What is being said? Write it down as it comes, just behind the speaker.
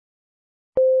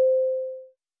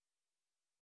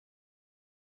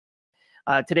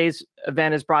Today's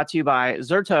event is brought to you by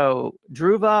Zerto,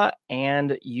 Druva,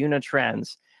 and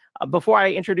Unitrends. Before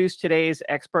I introduce today's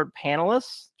expert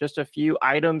panelists, just a few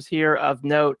items here of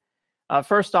note.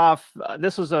 First off,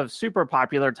 this was a super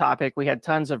popular topic. We had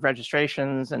tons of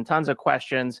registrations and tons of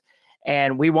questions,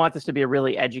 and we want this to be a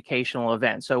really educational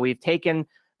event. So we've taken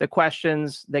the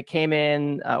questions that came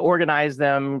in, organized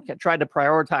them, tried to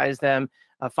prioritize them,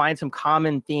 find some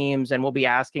common themes, and we'll be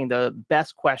asking the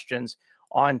best questions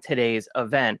on today's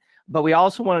event. But we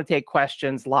also want to take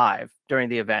questions live during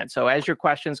the event. So as your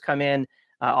questions come in,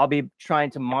 I'll be trying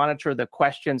to monitor the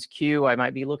questions queue. I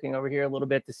might be looking over here a little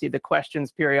bit to see the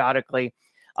questions periodically,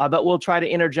 but we'll try to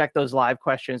interject those live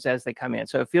questions as they come in.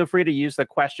 So feel free to use the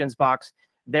questions box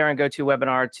there in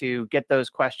GoToWebinar to get those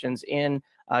questions in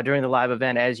during the live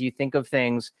event as you think of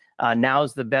things.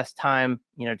 Now's the best time,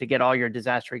 to get all your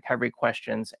disaster recovery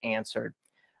questions answered.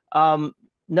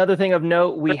 Another thing of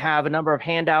note, we have a number of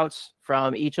handouts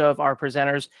from each of our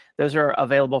presenters. Those are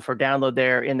available for download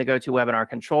there in the GoToWebinar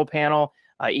control panel.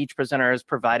 Each presenter has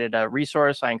provided a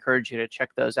resource. I encourage you to check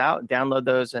those out, download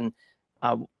those, and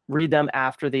read them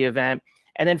after the event.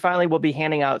 And then finally, we'll be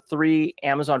handing out 3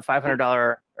 Amazon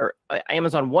 $500 or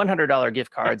Amazon $100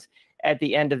 gift cards at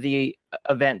the end of the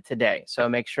event today. So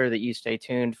make sure that you stay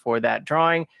tuned for that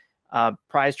drawing.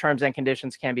 Prize terms and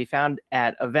conditions can be found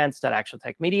at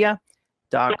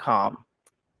events.actualtechmedia.com.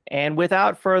 And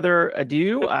without further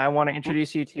ado, I want to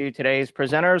introduce you to today's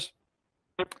presenters.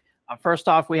 First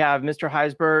off, we have Mr.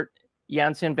 Gijsbert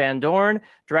Jansen Van Doorn,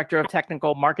 Director of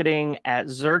Technical Marketing at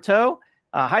Zerto.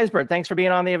 Gijsbert, thanks for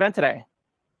being on the event today.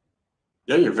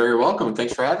 Yeah, you're very welcome.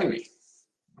 Thanks for having me.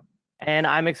 And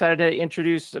I'm excited to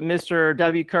introduce Mr.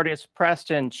 W. Curtis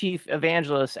Preston, Chief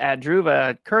Evangelist at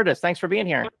Druva. Curtis, thanks for being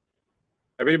here.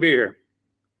 Happy to be here.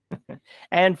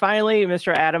 And finally,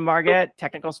 Mr. Adam Margett,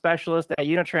 Technical Specialist at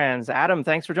Unitrends. Adam,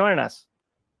 thanks for joining us.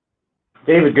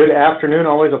 David, good afternoon.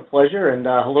 Always a pleasure. And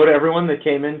hello to everyone that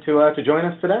came in to join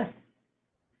us today.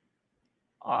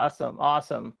 Awesome.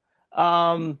 Awesome.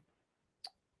 All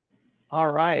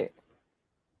right.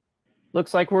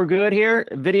 Looks like we're good here.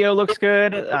 Video looks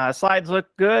good. Slides look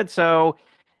good. So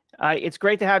it's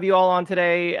great to have you all on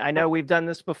today. I know we've done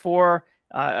this before.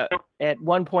 At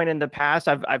one point in the past,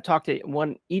 I've talked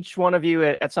to each one of you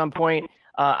at some point.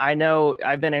 I know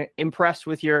I've been impressed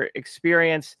with your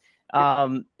experience.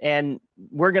 And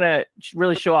we're going to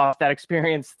really show off that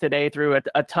experience today through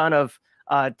a ton of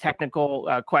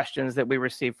technical questions that we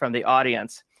received from the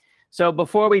audience. So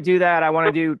before we do that, I want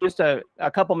to do just a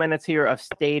couple minutes here of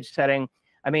stage setting.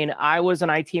 I mean, I was an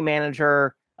IT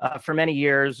manager for many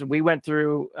years. We went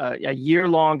through a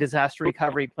year-long disaster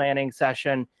recovery planning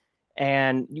session,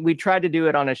 and we tried to do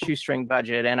it on a shoestring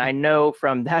budget. And I know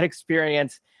from that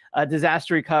experience,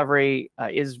 disaster recovery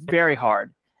is very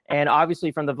hard. And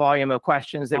obviously, from the volume of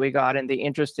questions that we got and the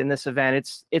interest in this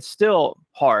event, it's still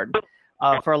hard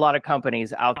for a lot of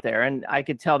companies out there. And I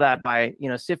could tell that by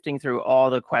sifting through all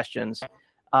the questions.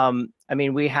 I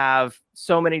mean, we have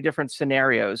so many different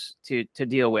scenarios to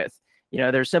deal with.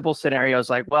 There's simple scenarios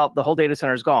like, well, the whole data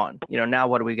center is gone. Now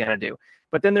what are we going to do?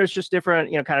 But then there's just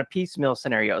different, kind of piecemeal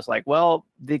scenarios like, well,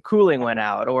 the cooling went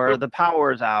out, or the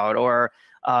power's out, or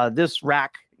this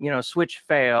rack, switch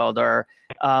failed, or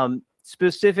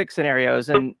specific scenarios,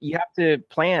 and you have to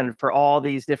plan for all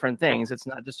these different things. It's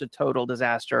not just a total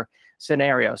disaster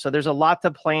scenario. So there's a lot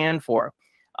to plan for.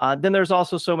 Then there's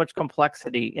also so much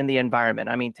complexity in the environment.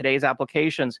 I mean, today's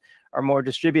applications are more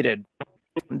distributed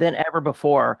than ever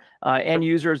before. End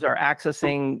users are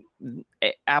accessing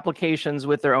applications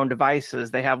with their own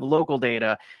devices. They have local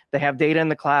data. They have data in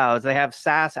the clouds. They have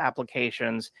SaaS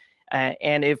applications.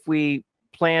 And if we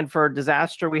plan for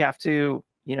disaster, we have to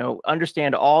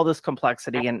understand all this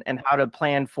complexity and how to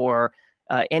plan for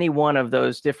any one of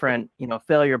those different,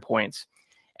 failure points.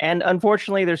 And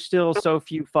unfortunately, there's still so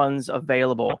few funds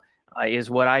available, is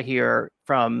what I hear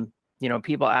from,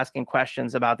 people asking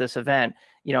questions about this event.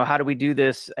 How do we do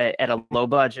this at a low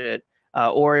budget?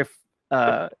 Or if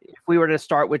we were to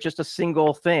start with just a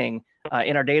single thing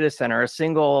in our data center, a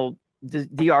single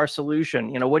DR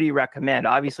solution, what do you recommend?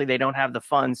 Obviously, they don't have the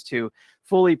funds to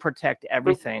fully protect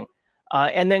everything.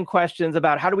 And then questions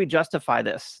about how do we justify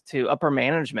this to upper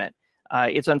management?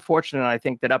 It's unfortunate, I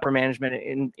think, that upper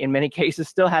management in many cases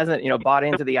still hasn't, bought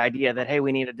into the idea that, hey,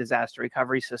 we need a disaster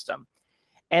recovery system.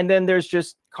 And then there's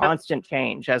just constant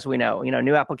change, as we know,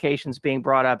 new applications being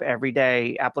brought up every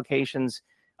day, applications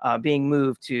being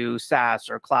moved to SaaS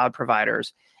or cloud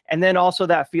providers. And then also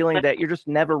that feeling that you're just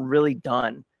never really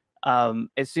done.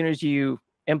 As soon as you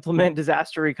implement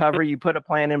disaster recovery, you put a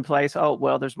plan in place. Oh,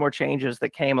 well, there's more changes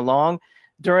that came along.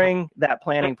 during that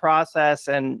planning process,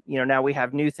 and now we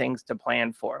have new things to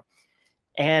plan for.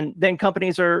 And then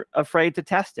companies are afraid to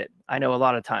test it. I know a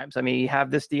lot of times. I mean, you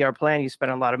have this DR plan, you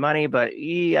spend a lot of money, but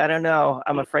I don't know.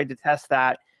 I'm afraid to test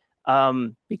that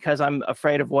because I'm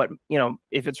afraid of what,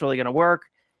 if it's really going to work.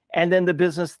 And then the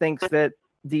business thinks that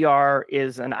DR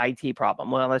is an IT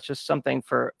problem. Well, that's just something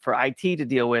for IT to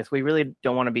deal with. We really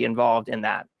don't want to be involved in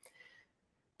that.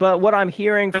 But what I'm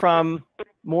hearing from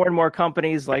more and more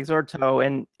companies like Zerto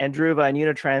and Druva and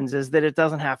Unitrends is that it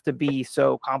doesn't have to be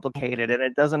so complicated and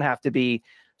it doesn't have to be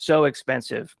so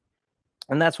expensive.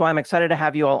 And that's why I'm excited to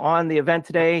have you all on the event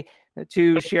today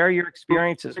to share your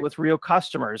experiences with real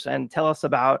customers and tell us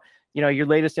about your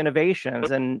latest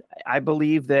innovations. And I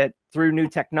believe that through new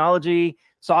technology,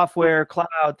 software,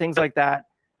 cloud, things like that,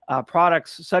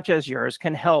 products such as yours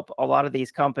can help a lot of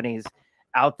these companies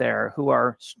out there who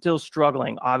are still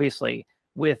struggling, obviously,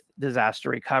 with disaster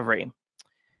recovery.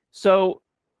 So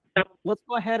let's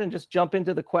go ahead and just jump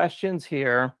into the questions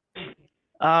here.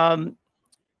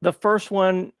 The first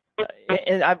one,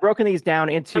 and I've broken these down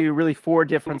into really 4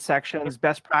 different sections: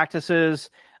 best practices,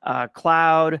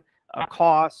 cloud,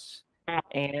 costs,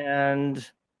 and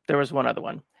there was one other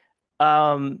one.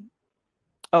 Oh,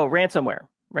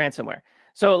 ransomware.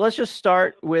 So let's just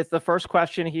start with the first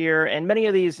question here. And many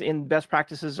of these in best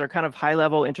practices are kind of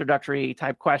high-level introductory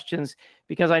type questions,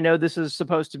 because I know this is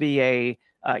supposed to be a,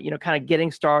 kind of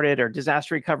getting started or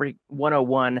disaster recovery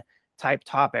 101 type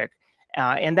topic.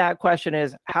 And that question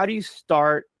is, how do you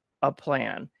start a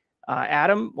plan?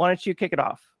 Adam, why don't you kick it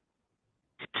off?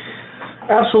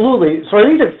 Absolutely. So I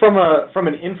think that from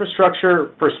an infrastructure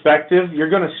perspective, you're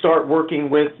going to start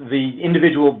working with the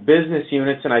individual business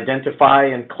units and identify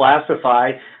and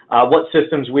classify what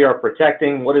systems we are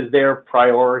protecting, what is their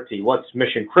priority, what's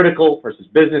mission critical versus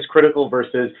business critical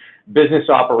versus business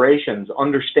operations.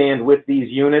 Understand with these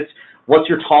units what's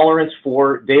your tolerance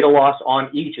for data loss on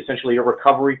each, essentially a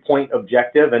recovery point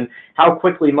objective, and how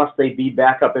quickly must they be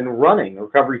back up and running, a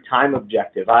recovery time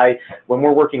objective. When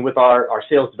we're working with our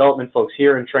sales development folks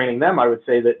here and training them, I would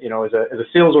say that, as a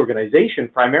sales organization,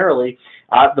 primarily,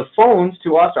 the phones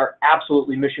to us are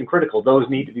absolutely mission critical. Those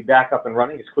need to be back up and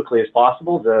running as quickly as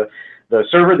possible. The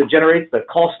server that generates the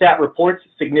call stat reports,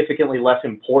 significantly less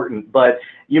important. But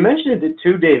you mentioned it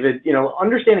too, David,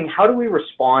 understanding how do we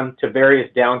respond to various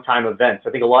downtime events. I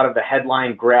think a lot of the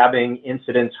headline grabbing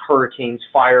incidents, hurricanes,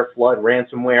 fire, flood,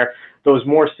 ransomware, those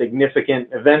more significant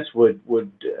events would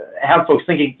have folks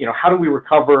thinking, how do we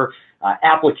recover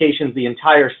applications, the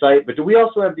entire site, but do we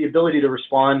also have the ability to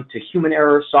respond to human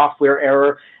error, software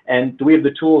error, and do we have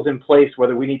the tools in place,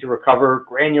 whether we need to recover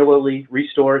granularly,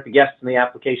 restore the guests and the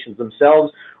applications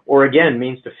themselves, or again,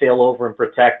 means to fail over and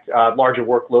protect larger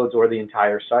workloads or the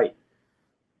entire site?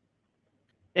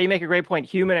 Yeah, you make a great point.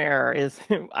 Human error is,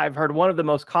 I've heard, one of the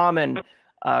most common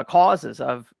causes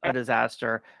of a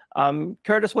disaster.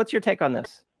 Curtis, what's your take on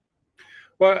this?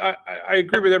 Well, I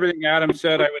agree with everything Adam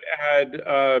said. I would add,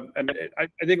 and I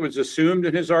think it was assumed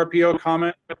in his RPO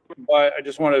comment, but I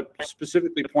just want to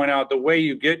specifically point out the way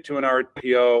you get to an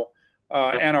RPO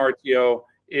and RTO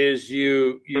is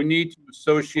you need to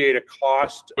associate a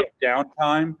cost of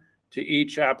downtime to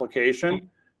each application.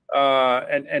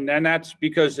 And then that's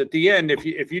because at the end,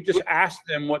 if you just ask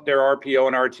them what their RPO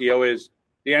and RTO is,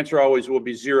 the answer always will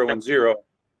be 0 and 0.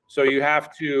 So you have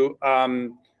to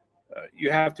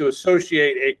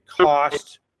associate a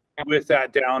cost with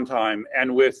that downtime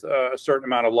and with a certain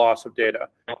amount of loss of data.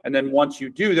 And then once you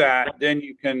do that, then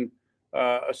you can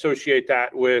associate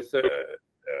that with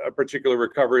a particular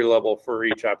recovery level for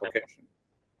each application.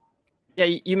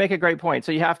 Yeah, you make a great point.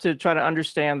 So you have to try to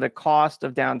understand the cost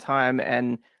of downtime,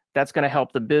 and that's going to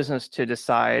help the business to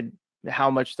decide how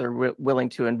much they're willing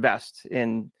to invest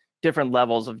in different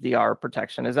levels of DR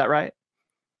protection. Is that right?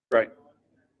 Right.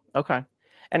 Okay.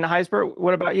 And Heisbert,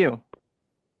 what about you?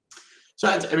 So,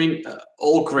 I mean,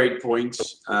 all great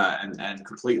points, and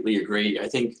completely agree. I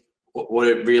think what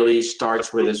it really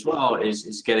starts with as well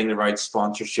is getting the right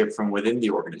sponsorship from within the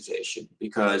organization,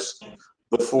 because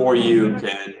before you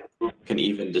can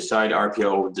even decide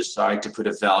RPO, decide to put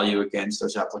a value against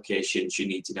those applications, you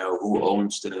need to know who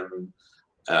owns them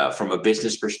from a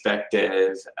business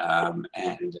perspective,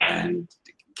 and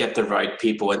get the right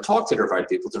people and talk to the right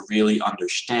people to really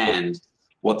understand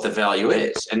what the value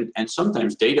is. And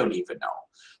sometimes they don't even know.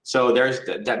 So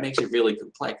that makes it really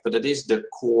complex, but it is the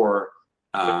core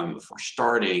for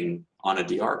starting on a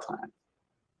DR plan.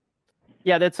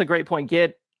 Yeah, that's a great point.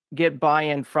 Get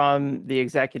buy-in from the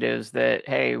executives that,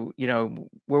 hey,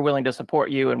 we're willing to support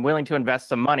you and willing to invest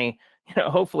some money,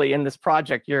 hopefully in this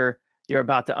project you're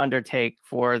about to undertake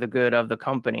for the good of the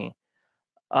company.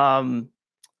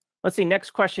 let's see.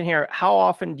 Next question here: how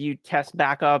often do you test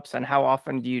backups, and how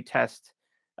often do you test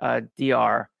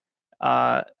DR?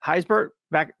 Heisbert,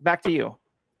 back to you.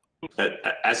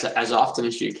 As often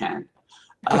as you can.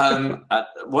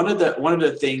 One of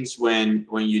the things when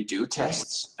you do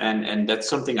tests, and that's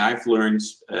something I've learned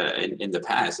in the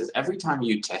past, is every time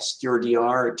you test your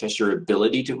DR, test your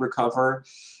ability to recover,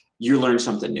 you learn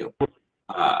something new.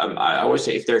 I always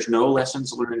say, if there's no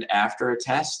lessons learned after a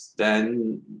test,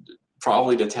 then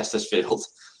probably the test has failed.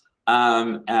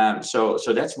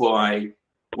 So that's why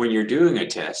when you're doing a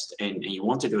test and you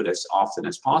want to do it as often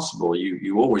as possible,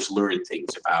 you always learn things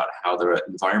about how the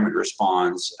environment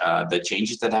responds, the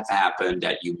changes that have happened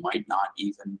that you might not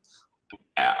even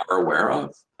are aware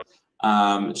of.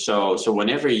 So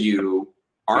whenever you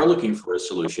are looking for a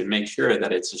solution, make sure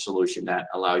that it's a solution that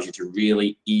allows you to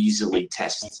really easily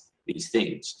test these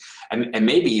things, and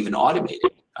maybe even automate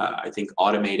it. I think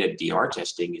automated DR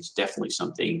testing is definitely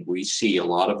something we see a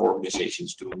lot of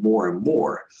organizations do more and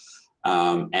more.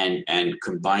 And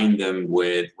combine them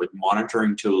with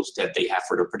monitoring tools that they have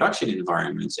for their production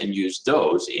environments, and use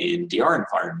those in DR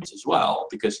environments as well,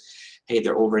 because hey,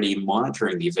 they're already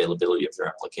monitoring the availability of their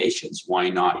applications. Why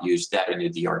not use that in a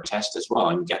DR test as well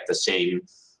and get the same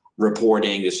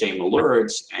reporting, the same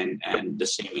alerts, and the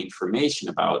same information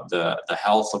about the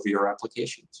health of your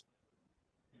applications?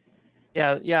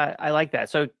 Yeah, I like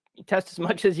that. So test as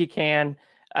much as you can.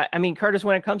 I mean, Curtis,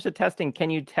 when it comes to testing,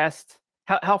 can you test?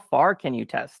 How far can you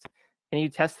test? Can you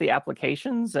test the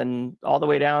applications and all the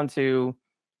way down to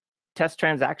test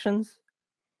transactions?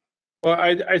 Well,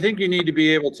 I think you need to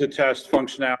be able to test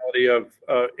functionality of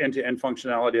end-to-end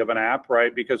functionality of an app,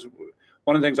 right? Because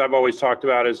one of the things I've always talked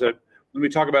about is that when we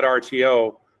talk about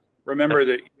RTO, remember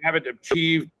that you haven't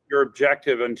achieved your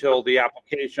objective until the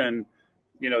application,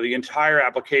 the entire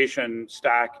application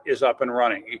stack is up and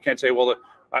running. You can't say, well,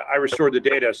 I restored the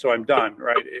data, so I'm done,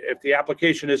 right? If the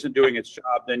application isn't doing its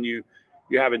job, then you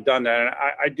haven't done that. And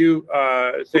I do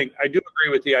agree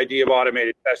with the idea of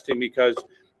automated testing, because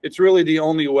it's really the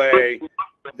only way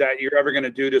that you're ever going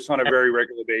to do this on a very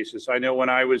regular basis. I know when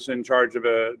I was in charge of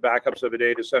backups of a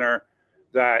data center,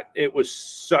 that it was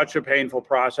such a painful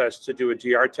process to do a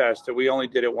DR test that we only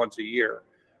did it once a year.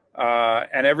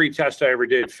 And every test I ever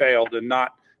did failed, and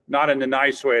not in the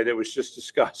nice way that was just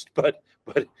discussed, but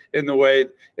in the way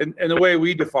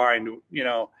we defined,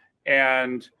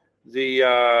 and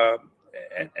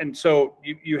so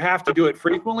you have to do it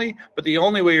frequently, but the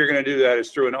only way you're going to do that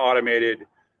is through an automated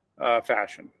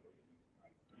fashion.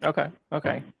 Okay,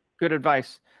 good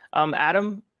advice.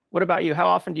 Adam, what about you? How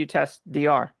often do you test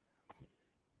DR?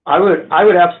 I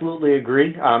would absolutely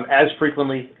agree, as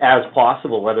frequently as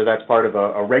possible, whether that's part of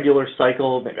a regular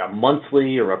cycle, maybe a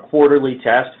monthly or a quarterly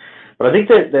test. But I think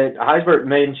that Heisbert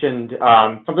mentioned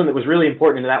something that was really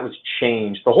important, and that was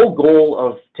change. The whole goal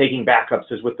of taking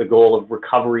backups is with the goal of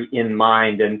recovery in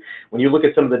mind. And when you look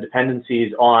at some of the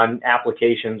dependencies on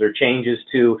applications or changes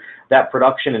to that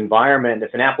production environment,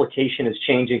 if an application is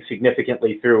changing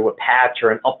significantly through a patch or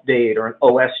an update or an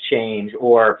OS change,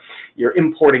 or you're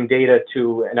importing data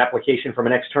to an application from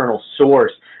an external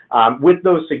source, with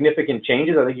those significant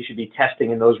changes, I think you should be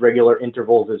testing in those regular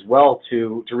intervals as well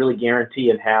to really guarantee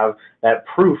and have that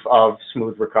proof of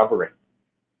smooth recovery.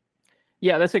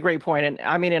 Yeah, that's a great point. And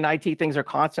I mean, in IT, things are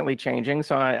constantly changing.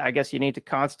 So I guess you need to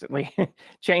constantly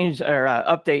change or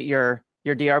update your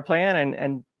DR plan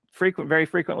and very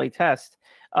frequently test.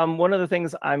 One of the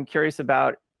things I'm curious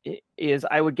about is,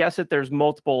 I would guess that there's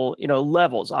multiple,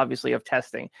 levels, obviously, of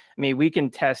testing. I mean, we can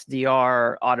test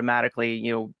DR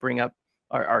automatically, bring up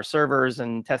our servers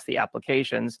and test the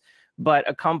applications, but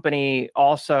a company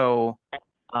also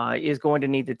is going to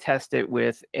need to test it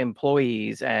with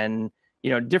employees and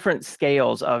different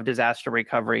scales of disaster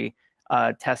recovery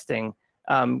testing.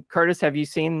 Curtis, have you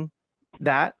seen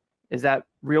that? Is that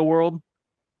real world?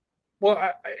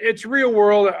 Well, it's real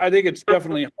world. I think it's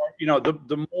definitely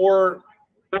hard.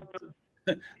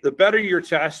 The better your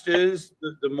test is,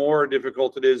 the more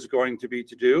difficult it is going to be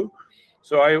to do.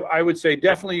 So I would say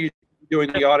definitely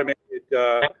doing the automated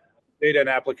data and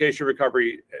application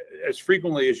recovery as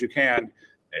frequently as you can.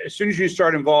 As soon as you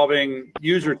start involving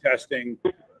user testing,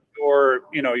 or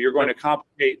you're going to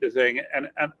complicate the thing, and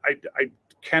I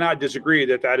cannot disagree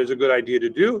that is a good idea to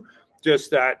do,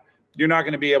 just that you're not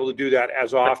going to be able to do that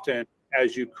as often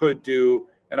as you could do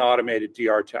an automated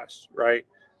DR test, right?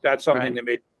 That's something that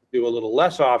may do a little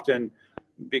less often,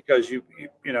 because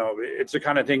it's the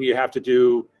kind of thing you have to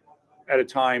do at a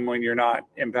time when you're not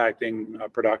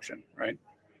impacting production, right?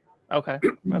 Okay.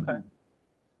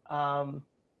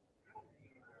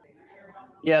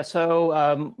 Yeah,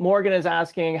 so Morgan is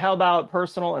asking, how about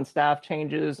personal and staff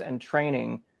changes and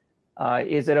training?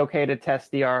 Is it okay to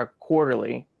test DR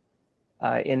quarterly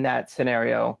in that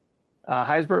scenario?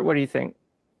 Heisbert, what do you think?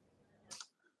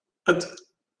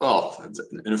 Well,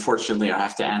 unfortunately, I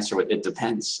have to answer with it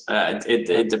depends.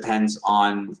 It depends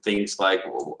on things like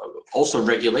also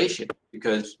regulation,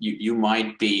 because you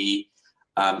might be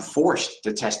forced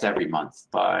to test every month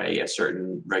by a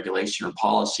certain regulation or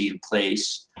policy in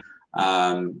place.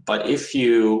 But if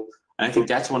you, and I think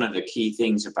that's one of the key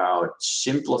things about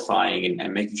simplifying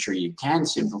and making sure you can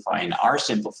simplify and are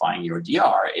simplifying your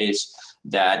DR, is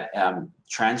that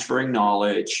transferring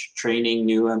knowledge, training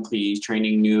new employees,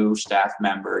 training new staff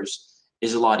members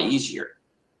is a lot easier.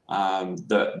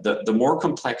 The more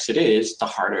complex it is, the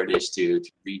harder it is to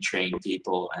retrain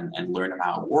people and learn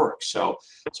how it works. So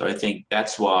I think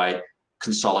that's why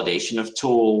consolidation of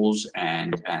tools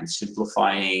and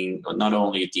simplifying not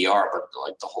only DR but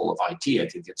like the whole of IT, I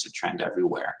think it's a trend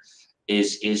everywhere,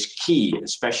 is key,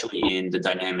 especially in the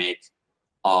dynamic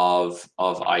of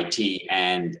IT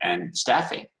and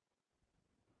staffing.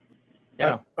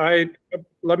 Yeah,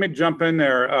 let me jump in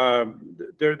there.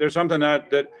 There's something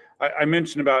that I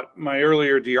mentioned about my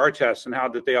earlier DR tests and how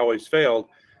that they always failed.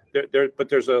 But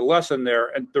there's a lesson there,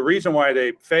 and the reason why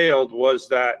they failed was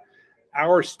that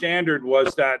our standard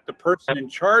was that the person in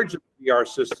charge of the DR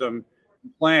system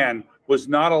plan was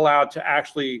not allowed to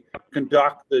actually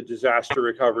conduct the disaster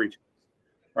recovery.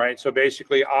 Right. So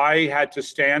basically, I had to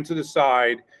stand to the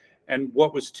side, and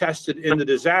what was tested in the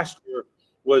disaster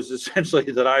was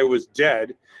essentially that I was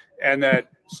dead, and that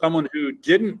someone who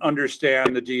didn't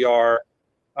understand the DR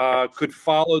could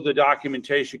follow the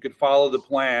documentation, could follow the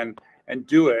plan, and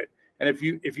do it. And if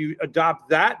you adopt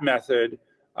that method,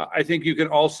 I think you can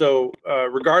also,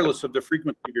 regardless of the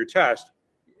frequency of your test,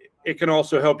 it can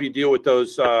also help you deal with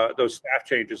those staff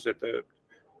changes that the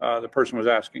person was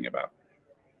asking about.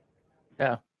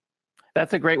 yeah.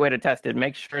 That's a great way to test it.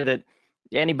 Make sure that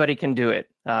anybody can do it,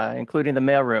 including the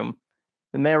mailroom.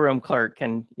 The mailroom clerk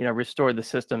can, restore the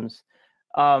systems.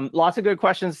 Lots of good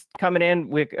questions coming in.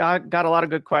 We got a lot of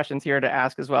good questions here to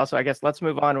ask as well. So I guess let's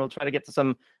move on. We'll try to get to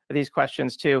some of these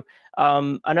questions too.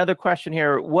 Another question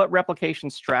here: what replication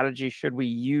strategy should we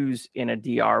use in a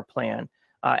DR plan?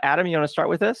 Adam, you want to start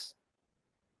with this?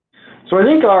 So I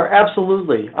think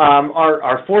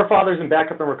our forefathers in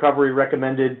backup and recovery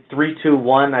recommended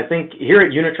 3-2-1. I think here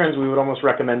at Unitrends we would almost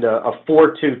recommend a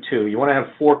 4-2-2. You want to have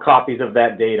 4 copies of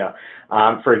that data.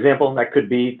 For example, that could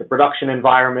be the production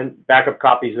environment, backup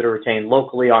copies that are retained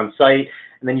locally on site,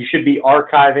 and then you should be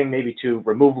archiving maybe to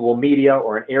removable media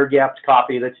or an air-gapped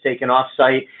copy that's taken off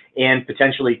site, and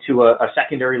potentially to a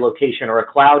secondary location or a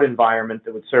cloud environment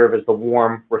that would serve as the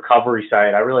warm recovery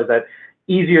site. I realize that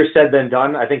easier said than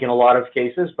done, I think, in a lot of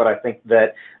cases, but I think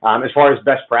that as far as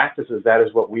best practices, that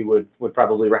is what we would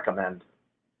probably recommend.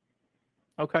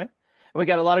 Okay. We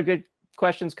got a lot of good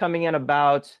questions coming in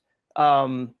about,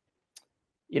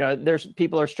 there's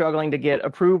people are struggling to get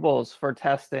approvals for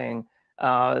testing.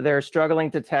 They're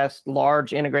struggling to test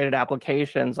large integrated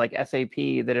applications like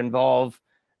SAP that involve,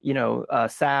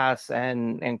 SaaS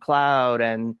and cloud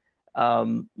and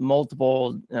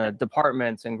multiple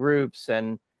departments and groups,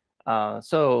 and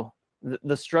so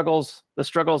the struggles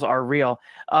are real.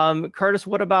 Curtis,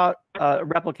 what about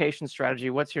replication strategy?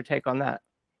 What's your take on that?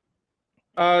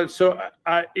 So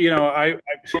I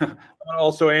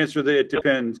also answer that it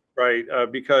depends, right?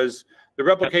 Because the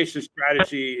replication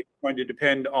strategy is going to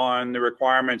depend on the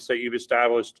requirements that you've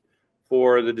established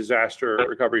for the disaster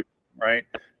recovery, right?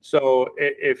 So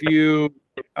if you,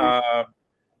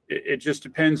 it just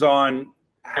depends on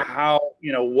how,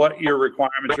 what your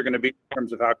requirements are going to be in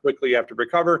terms of how quickly you have to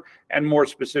recover, and more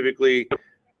specifically,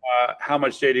 how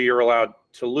much data you're allowed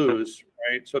to lose,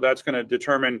 right? So that's going to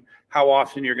determine how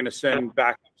often you're going to send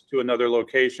backups to another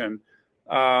location.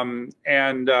 There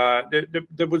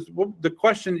was the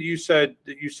question that you said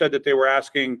that they were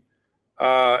asking.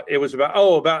 It was about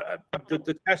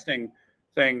the testing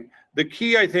thing. The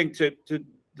key, I think, to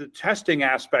the testing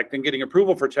aspect and getting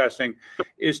approval for testing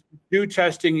is to do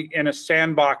testing in a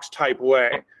sandbox type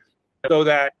way, so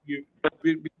that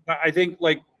I think,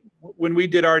 like when we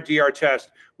did our DR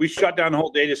test, we shut down the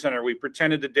whole data center. We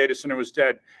pretended the data center was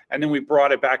dead, and then we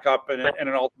brought it back up in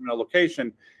an alternate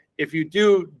location. If you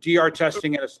do DR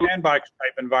testing in a sandbox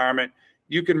type environment,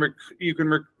 you can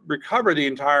recover the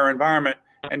entire environment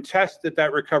and test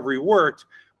that recovery worked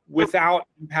without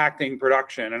impacting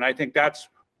production. And I think that's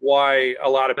why a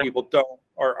lot of people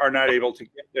are not able to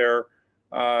get their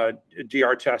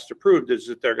DR test approved, is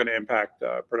that they're going to impact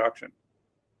production.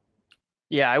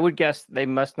 Yeah, I would guess they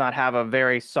must not have a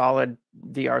very solid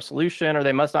DR solution, or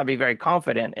they must not be very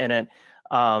confident in it.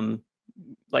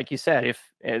 like you said, if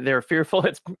they're fearful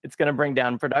it's going to bring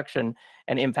down production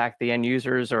and impact the end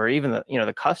users or even the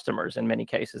the customers in many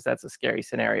cases. That's a scary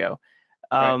scenario.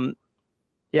 Right.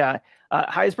 Yeah,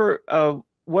 Heisper,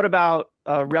 what about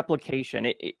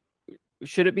replication?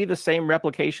 Should it be the same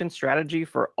replication strategy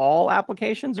for all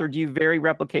applications, or do you vary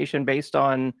replication based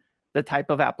on the type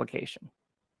of application?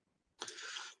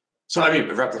 So I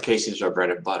mean, replications are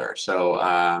bread and butter. So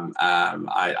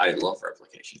I love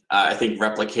replication. I think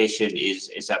replication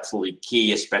is absolutely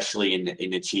key, especially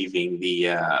in achieving the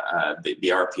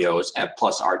RPOs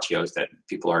plus RTOs that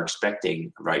people are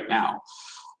expecting right now.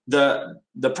 The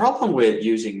problem with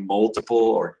using multiple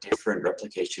or different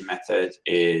replication methods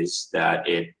is that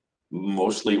it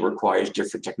mostly requires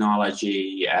different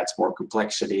technology, adds more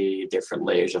complexity, different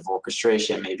layers of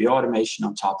orchestration, maybe automation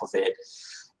on top of it.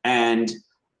 And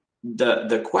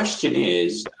the question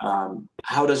is,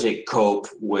 how does it cope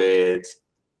with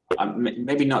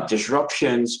maybe not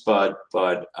disruptions, but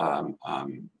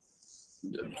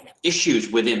issues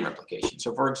within replication?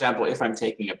 So for example, if I'm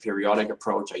taking a periodic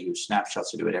approach, I use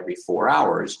snapshots to do it every 4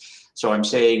 hours. So I'm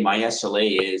saying my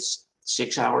SLA is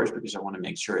 6 hours because I want to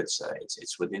make sure it's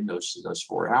within those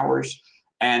 4 hours.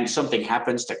 And something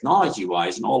happens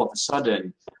technology-wise, and all of a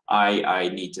sudden I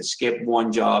need to skip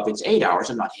one job. It's 8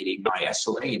 hours. I'm not hitting my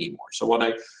SLA anymore. So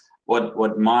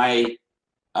what my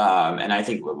and I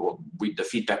think the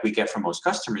feedback we get from most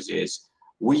customers is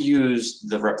we use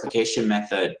the replication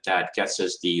method that gets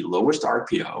us the lowest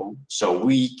RPO, so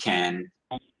we can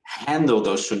handle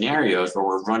those scenarios where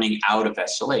we're running out of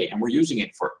SLA, and we're using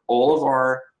it for all of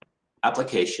our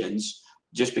applications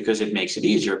just because it makes it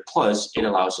easier. Plus, it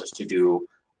allows us to do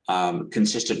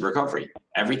consistent recovery.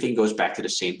 Everything goes back to the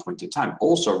same point in time,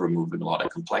 also removing a lot of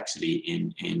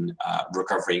complexity in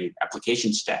recovering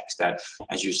application stacks that,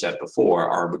 as you said before,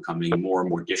 are becoming more and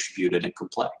more distributed and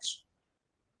complex.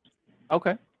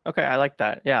 Okay, I like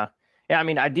that. Yeah. I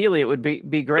mean, ideally, it would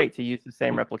be great to use the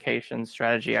same replication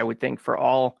strategy, I would think, for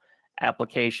all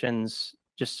applications,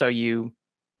 just so you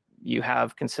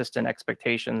have consistent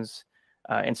expectations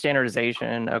and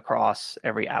standardization across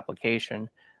every application.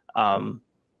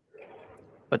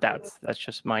 But that's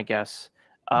just my guess.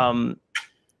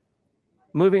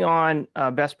 Moving on,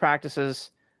 best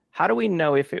practices. How do we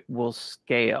know if it will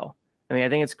scale? I mean, I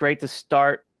think it's great to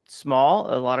start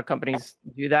small. A lot of companies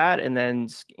do that, and then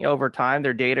over time,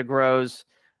 their data grows,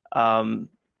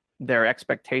 their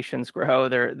expectations grow,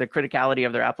 the criticality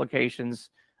of their applications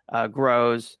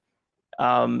grows.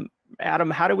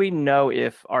 Adam, how do we know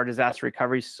if our disaster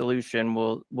recovery solution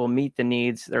will meet the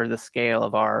needs or the scale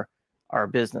of our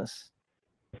business?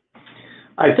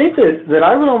 I think that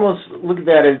I would almost look at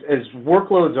that as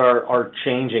workloads are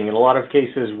changing. In a lot of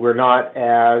cases, we're not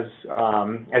as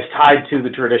tied to the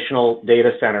traditional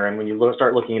data center. And when you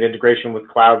start looking at integration with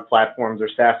cloud platforms or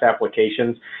SaaS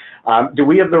applications, do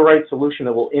we have the right solution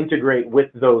that will integrate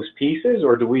with those pieces,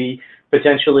 or do we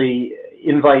potentially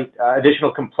invite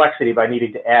additional complexity by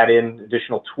needing to add in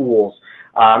additional tools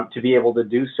to be able to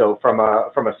do so? From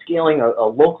a scaling a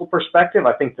local perspective,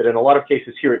 I think that in a lot of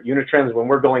cases here at Unitrends, when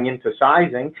we're going into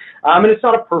sizing, and it's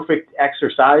not a perfect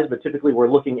exercise, but typically we're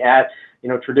looking at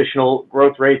traditional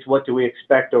growth rates. What do we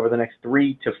expect over the next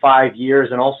 3 to 5 years?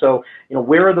 And also,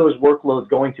 where are those workloads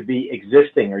going to be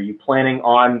existing? Are you planning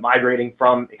on migrating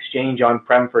from Exchange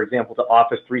on-prem, for example, to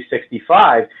Office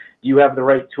 365? Do you have the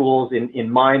right tools in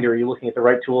mind, or are you looking at the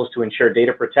right tools to ensure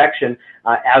data protection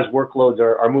as workloads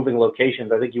are moving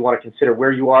locations? I think you want to consider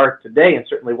where you are today and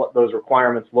certainly what those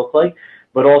requirements look like,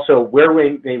 but also where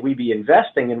may we be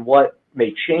investing and what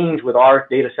may change with our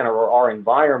data center or our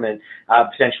environment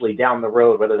potentially down the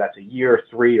road, whether that's a year,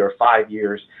 3 or 5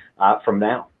 years from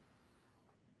now.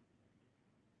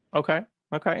 Okay.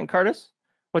 And Curtis,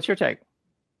 what's your take?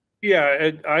 Yeah,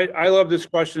 I love this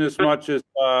question as much as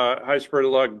Heisper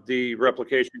loved the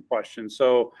replication question.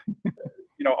 So,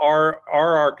 our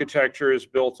architecture is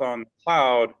built on the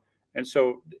cloud, and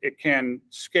so it can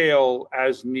scale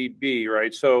as need be,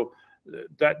 right? So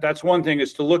that's one thing,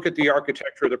 is to look at the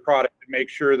architecture of the product and make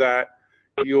sure that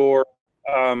your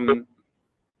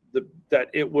that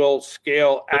it will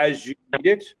scale as you need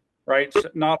it, right? So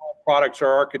not all products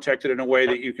are architected in a way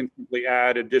that you can simply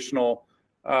add additional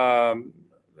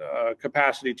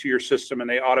capacity to your system and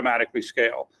they automatically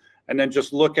scale. And then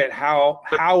just look at how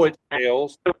it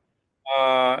scales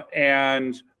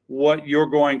and what you're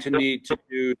going to need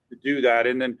to do that.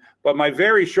 And then, but my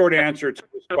very short answer to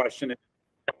this question is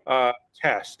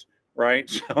test, right?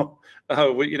 So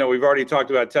we've already talked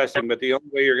about testing, but the only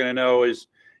way you're going to know is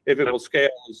if it will scale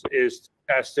is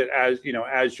test it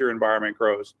as your environment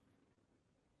grows.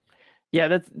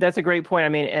 Yeah, that's a great point. I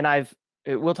mean, and I've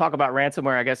we'll talk about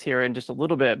ransomware, I guess, here in just a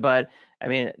little bit, but I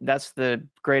mean, that's the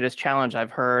greatest challenge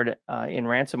I've heard in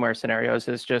ransomware scenarios,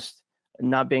 is just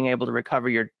not being able to recover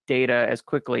your data as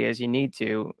quickly as you need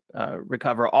to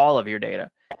recover all of your data.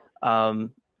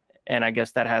 And I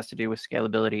guess that has to do with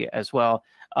scalability as well.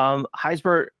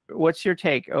 Gijsbert, what's your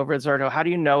take over at Zerto? How do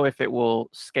you know if it will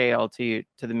scale to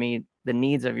the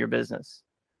needs of your business?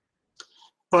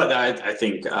 But I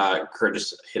think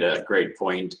Curtis hit a great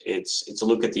point. It's a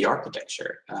look at the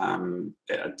architecture.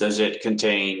 Does it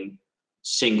contain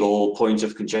single points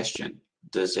of congestion?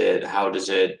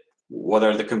 What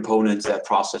are the components that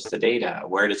process the data?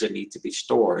 Where does it need to be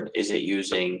stored? Is it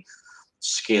using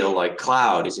scale like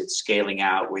cloud? Is it scaling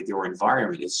out with your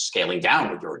environment? Is it scaling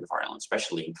down with your environment,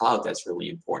 especially in cloud? That's really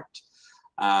important.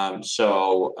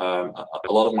 So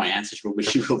a lot of my answers will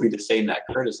be the same that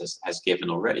Curtis has given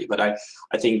already. But I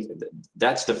think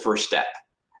that's the first step.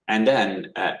 And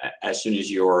then as soon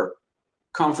as you're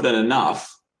confident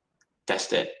enough,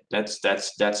 test it. That's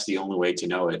the only way to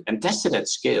know it. And test it at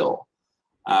scale.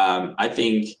 I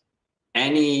think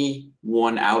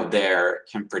anyone out there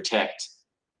can protect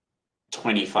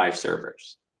 25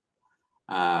 servers.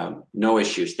 No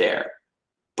issues there.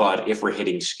 But if we're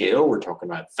hitting scale, we're talking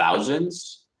about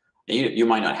thousands. You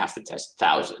might not have to test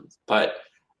thousands, but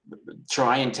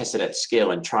try and test it at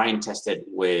scale, and try and test it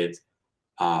with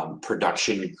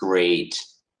production grade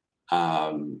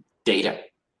data.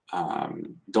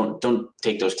 Don't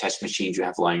take those test machines you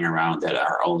have lying around that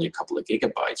are only a couple of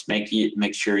gigabytes.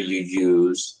 Make sure you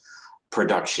use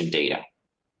production data.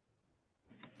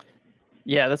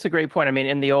 Yeah, that's a great point. I mean,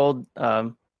 in the old,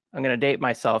 I'm going to date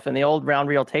myself, in the old round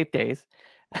reel tape days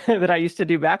that I used to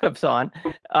do backups on,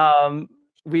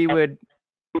 we would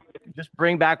just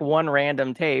bring back one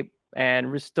random tape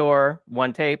and restore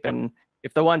one tape. And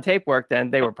if the one tape worked, then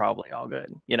they were probably all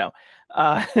good. You know,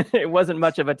 it wasn't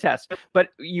much of a test, but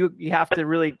you have to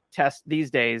really test these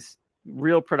days,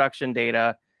 real production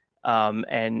data,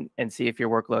 and see if your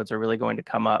workloads are really going to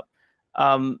come up.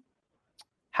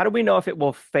 How do we know if it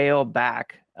will fail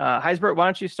back? Gijsbert, why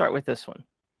don't you start with this one?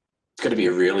 It's going to be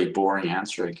a really boring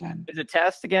answer again. Is it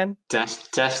test again?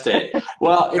 Test it.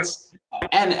 Well, it's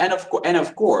and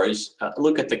of course,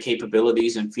 look at the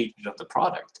capabilities and features of the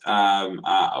product.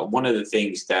 One of the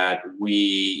things that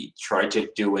we try to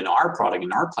do in our product,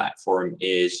 in our platform,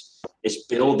 is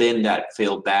build in that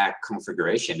failback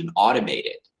configuration and automate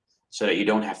it, so that you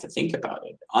don't have to think about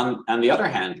it. On the other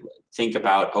hand, think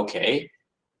about, okay,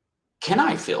 can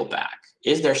I fail back?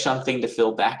 Is there something to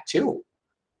fail back to?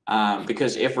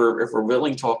 Because if we're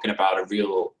really talking about a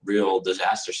real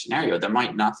disaster scenario, there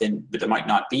might not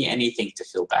be anything to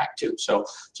fail back to. So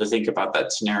think about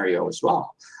that scenario as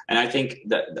well. And I think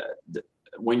that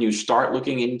when you start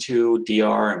looking into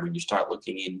DR, and when you start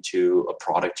looking into a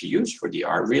product to use for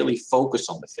DR, really focus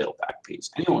on the failback piece.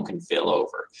 Anyone can fail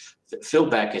over.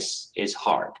 Failback is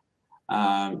hard.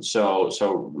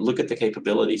 So look at the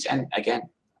capabilities, and again,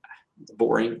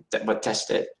 boring, but test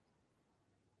it.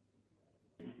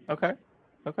 Okay,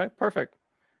 perfect.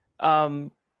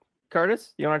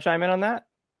 Curtis, you want to chime in on that?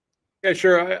 Yeah,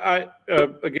 sure. I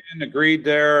again agreed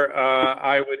there.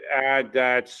 I would add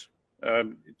that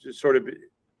just sort of,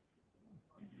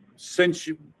 since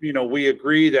we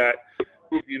agree that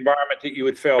the environment that you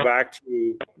would fail back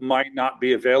to might not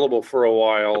be available for a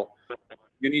while,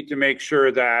 you need to make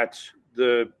sure that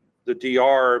the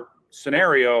DR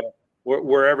scenario,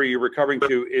 wherever you're recovering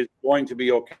to, is going to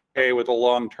be okay with a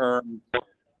long-term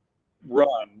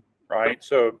run, right?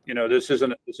 So this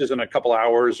isn't a couple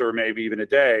hours or maybe even a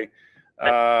day.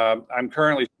 I'm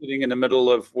currently sitting in the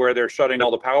middle of where they're shutting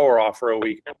all the power off for a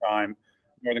week at a time,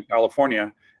 Northern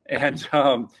California, and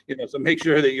so make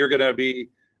sure that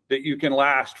you can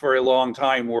last for a long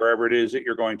time wherever it is that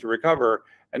you're going to recover.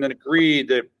 And then agree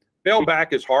that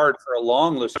failback is hard for a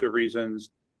long list of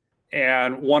reasons,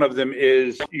 and one of them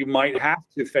is you might have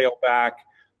to fail back.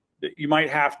 You might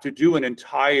have to do an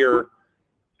entire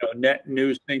net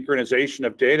new synchronization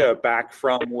of data back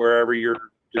from wherever your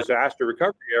disaster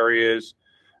recovery area is,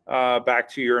 back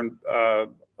to your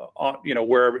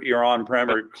wherever your on-prem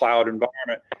or cloud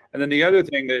environment. And then the other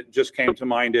thing that just came to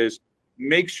mind is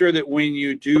make sure that when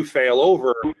you do fail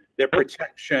over, that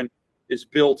protection is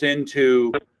built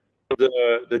into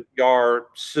the DR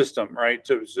system, right?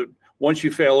 So once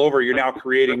you fail over, you're now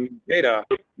creating data.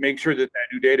 Make sure that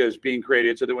new data is being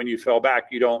created so that when you fail back,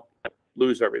 you don't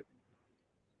lose everything.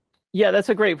 Yeah, that's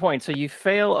a great point. So you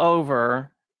fail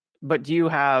over, but do you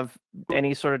have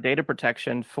any sort of data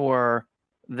protection for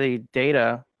the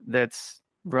data that's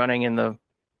running in the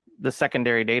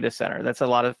secondary data center? That's a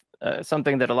lot of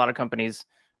something that a lot of companies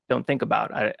don't think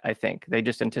about. I think they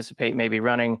just anticipate maybe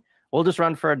running we'll just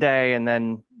run for a day and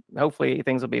then hopefully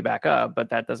things will be back up, but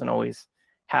that doesn't always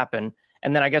happen.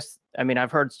 And then I guess, I mean,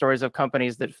 I've heard stories of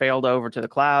companies that failed over to the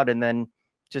cloud and then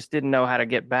just didn't know how to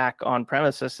get back on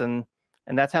premises, and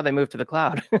that's how they moved to the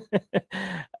cloud.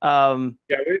 Yeah,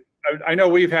 I know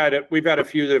we've had a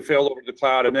few that have failed over to the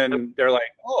cloud, and then they're like,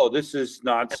 "Oh, this is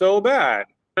not so bad.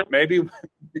 Maybe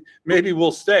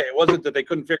we'll stay." It wasn't that they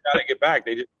couldn't figure out how to get back.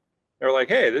 They're like,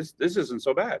 "Hey, this isn't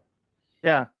so bad."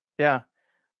 Yeah, yeah.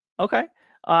 Okay,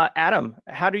 Adam,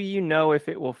 how do you know if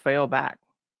it will fail back?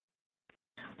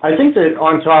 I think that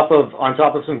on top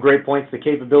of some great points, the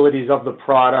capabilities of the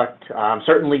product,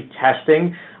 certainly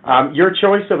testing, your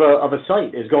choice of a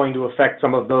site is going to affect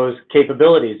some of those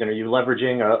capabilities. And are you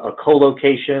leveraging a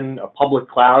co-location, a public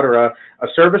cloud, or a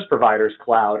service provider's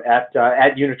cloud? At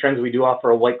Unitrends, we do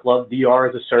offer a white glove DR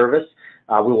as a service.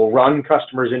 We will run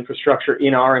customers' infrastructure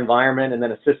in our environment and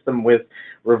then assist them with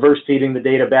reverse feeding the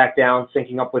data back down,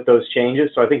 syncing up with those changes.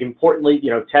 So I think importantly,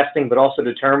 testing, but also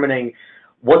determining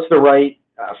what's the right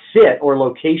fit or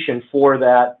location for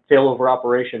that failover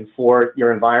operation for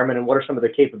your environment, and what are some of the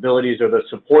capabilities or the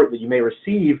support that you may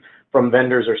receive from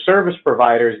vendors or service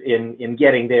providers in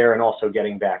getting there and also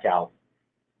getting back out.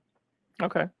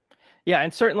 Okay. Yeah,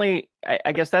 and certainly,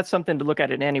 I guess that's something to look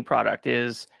at in any product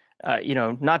is,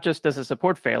 not just does it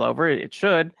support failover, it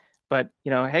should, but,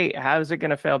 hey, how is it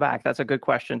going to fail back? That's a good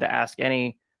question to ask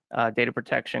any data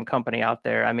protection company out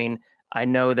there. I mean, I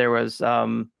know there was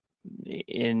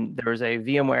there was a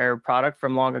VMware product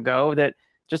from long ago that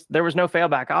just there was no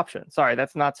failback option. Sorry,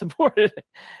 that's not supported.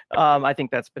 I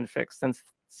think that's been fixed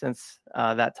since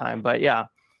that time. But yeah,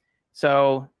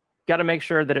 so got to make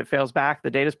sure that it fails back.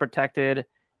 The data is protected,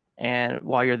 and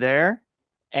while you're there.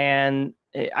 And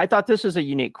I thought this was a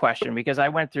unique question because I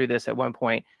went through this at one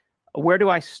point. Where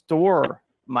do I store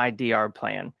my DR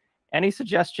plan? Any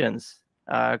suggestions,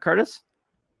 Curtis?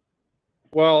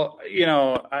 Well,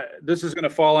 this is going to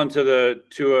fall into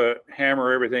to a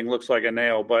hammer, everything looks like a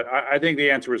nail, but I think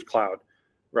the answer is cloud,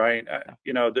 right?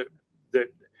 And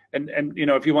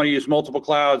if you want to use multiple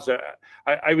clouds,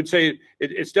 I would say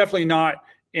it's definitely not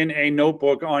in a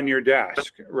notebook on your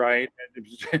desk, right?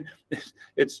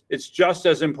 It's just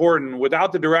as important.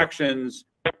 Without the directions,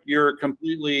 you're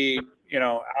completely,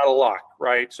 out of luck,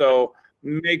 right? So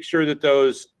make sure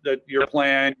that your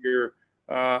plan,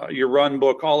 your run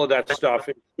book, all of that stuff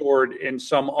is stored in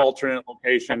some alternate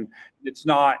location. It's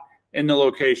not in the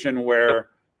location where,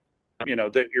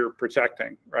 that you're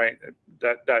protecting, right?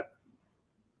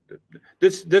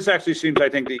 This actually seems, I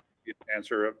think, the easiest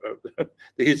answer of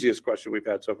the easiest question we've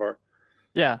had so far.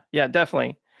 Yeah,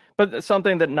 definitely. But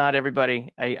something that not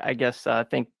everybody, I guess,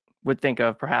 would think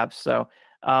of perhaps. So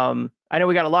I know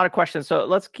we got a lot of questions, so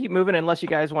let's keep moving unless you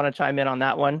guys want to chime in on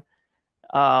that one.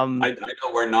 I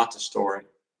know where not to store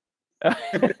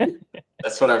it.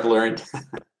 That's what I've learned.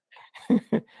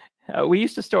 We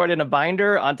used to store it in a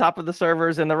binder on top of the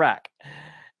servers in the rack.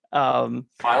 File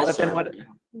server.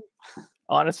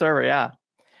 On a server, yeah.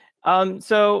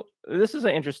 So this is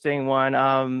an interesting one.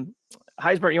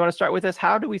 Heisbert, you want to start with this?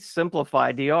 How do we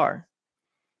simplify DR?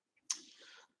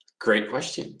 Great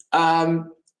question.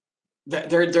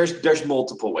 There's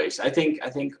multiple ways. I think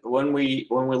when we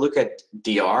look at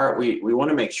DR, we want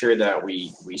to make sure that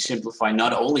we simplify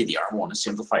not only DR, we want to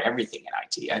simplify everything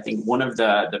in IT. I think one of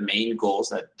the main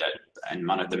goals and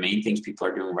one of the main things people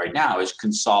are doing right now is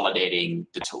consolidating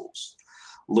the tools.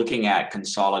 Looking at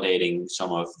consolidating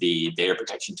some of the data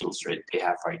protection tools that they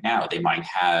have right now. They might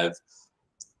have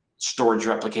storage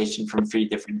replication from 3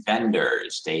 different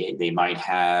vendors. They might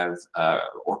have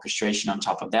orchestration on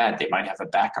top of that. They might have a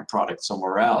backup product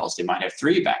somewhere else. They might have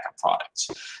 3 backup products.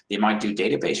 They might do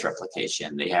database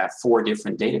replication. They have 4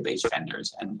 different database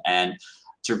vendors. And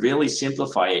to really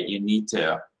simplify it, you need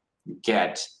to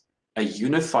get a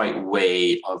unified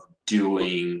way of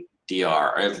doing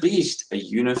DR, or at least a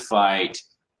unified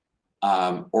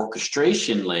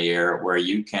orchestration layer where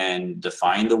you can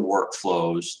define the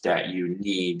workflows that you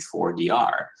need for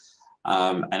DR.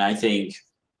 And I think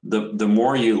the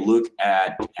more you look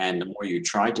at and the more you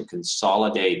try to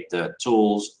consolidate the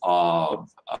tools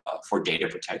for data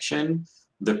protection,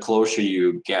 the closer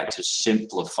you get to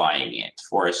simplifying it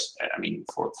for as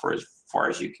far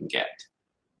as you can get.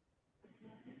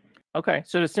 Okay,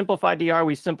 so to simplify DR,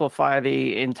 we simplify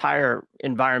the entire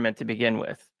environment to begin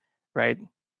with, right?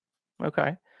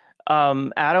 Okay.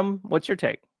 Adam, what's your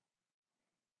take?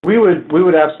 We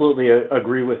would absolutely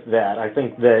agree with that. I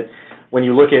think that when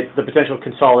you look at the potential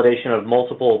consolidation of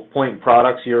multiple point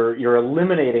products, you're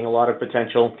eliminating a lot of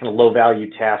potential kind of low value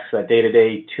tasks, that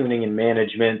day-to-day tuning and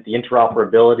management, the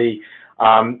interoperability.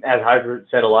 As Hybrid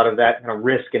said, a lot of that kind of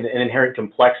risk and inherent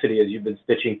complexity as you've been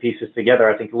stitching pieces together.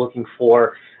 I think looking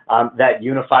for that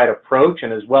unified approach,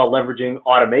 and as well leveraging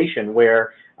automation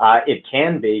where it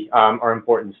can be, are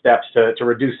important steps to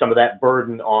reduce some of that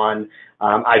burden on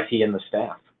IT and the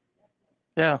staff.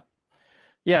 Yeah.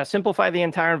 Yeah, simplify the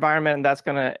entire environment, and that's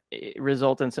going to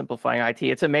result in simplifying IT.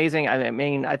 It's amazing. I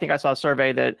mean, I think I saw a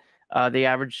survey that the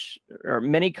average, or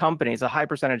many companies, a high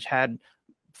percentage, had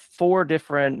 4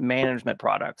 different management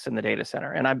products in the data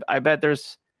center. And I bet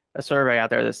there's a survey out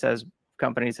there that says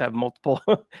companies have multiple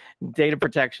data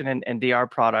protection and DR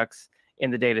products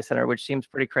in the data center, which seems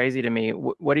pretty crazy to me.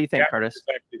 What do you think, Curtis? It's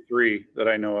actually 3 that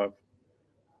I know of.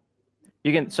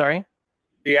 You can, sorry?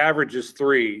 The average is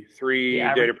 3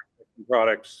 data protection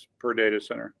products per data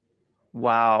center.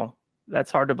 Wow,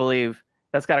 that's hard to believe.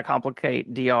 That's got to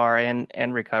complicate DR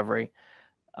and recovery.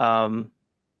 We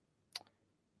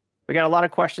got a lot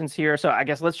of questions here, so I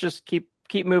guess let's just keep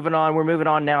moving on. We're moving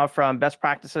on now from best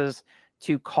practices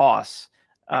to costs.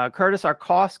 Curtis, are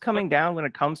costs coming down when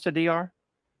it comes to DR?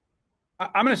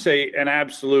 I'm going to say an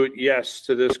absolute yes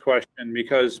to this question,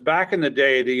 because back in the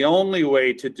day, the only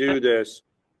way to do this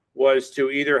was to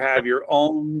either have your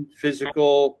own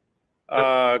physical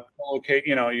co-locate,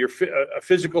 a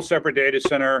physical separate data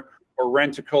center, or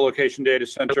rent a co-location data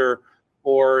center,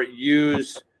 or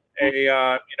use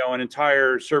an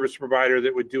entire service provider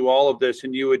that would do all of this,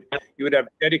 and you would have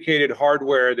dedicated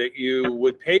hardware that you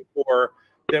would pay for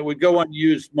that would go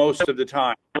unused most of the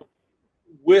time.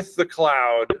 With the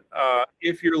cloud,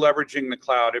 if you're leveraging the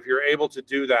cloud, if you're able to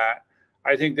do that,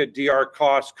 I think that DR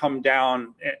costs come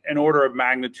down an order of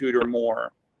magnitude or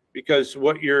more, because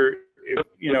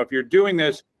if you're doing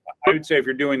this, I would say if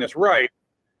you're doing this right,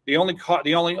 the only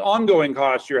ongoing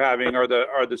costs you're having are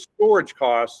the storage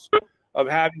costs of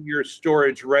having your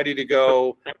storage ready to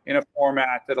go in a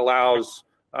format that allows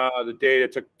the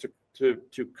data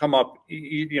to come up,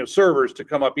 servers to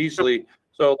come up easily.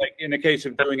 So, like in the case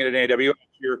of doing it in AWS,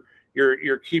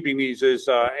 you're keeping these as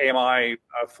AMI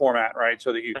format, right,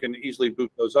 so that you can easily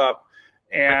boot those up,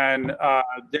 and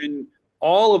then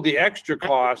all of the extra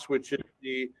costs, which is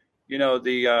the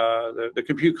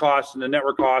compute costs and the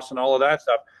network costs and all of that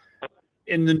stuff.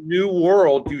 In the new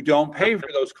world, you don't pay for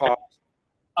those costs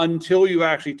until you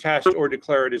actually test or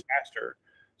declare a disaster.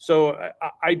 So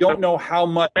I don't know how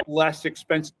much less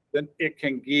expensive than it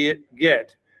can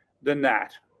get than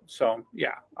that. So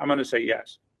yeah, I'm going to say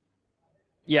yes.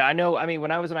 Yeah, I know. I mean,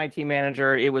 when I was an IT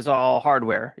manager, it was all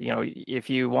hardware. If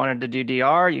you wanted to do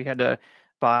DR, you had to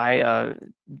buy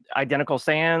identical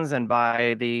SANs and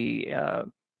buy the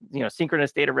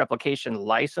synchronous data replication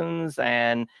license,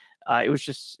 and it was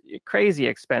just crazy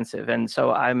expensive. And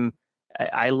so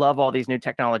I love all these new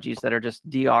technologies that are just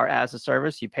DR as a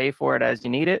service. You pay for it as you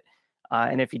need it,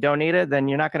 and if you don't need it, then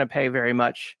you're not going to pay very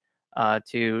much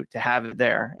to have it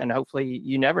there, and hopefully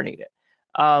you never need it.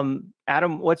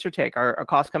 Adam, what's your take? Are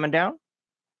costs coming down?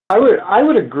 I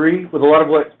would agree with a lot of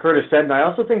what Curtis said, and I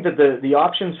also think that the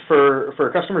options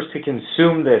for customers to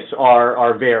consume this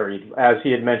are varied. As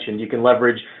he had mentioned, you can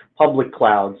leverage public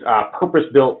clouds,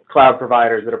 purpose-built cloud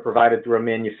providers that are provided through a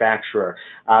manufacturer,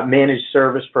 managed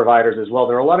service providers as well.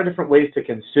 There are a lot of different ways to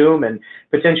consume and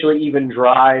potentially even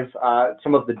drive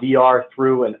some of the DR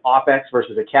through an OpEx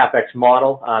versus a CapEx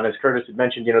model. As Curtis had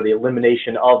mentioned, the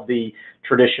elimination of the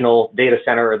traditional data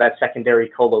center or that secondary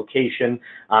co-location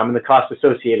and the cost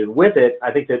associated with it.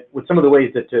 I think that with some of the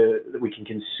ways that we can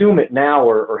consume it now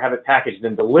or have it packaged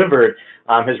and delivered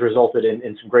has resulted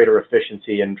in some greater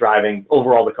efficiency and driving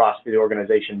overall the cost for the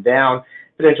organization down,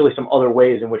 potentially some other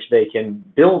ways in which they can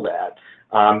bill that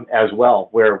as well,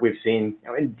 where we've seen,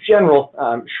 in general,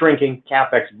 shrinking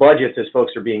CapEx budgets as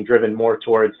folks are being driven more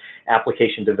towards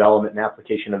application development and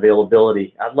application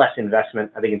availability, less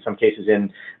investment, I think, in some cases,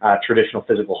 in traditional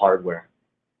physical hardware.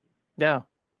 Yeah,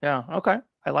 okay.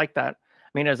 I like that. I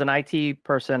mean, as an IT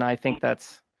person, I think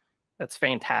that's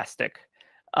fantastic.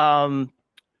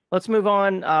 Let's move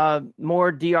on.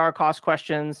 More DR cost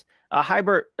questions.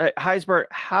 Heisbert,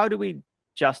 how do we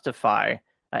justify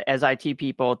as IT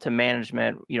people to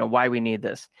management, why we need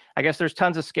this? I guess there's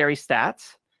tons of scary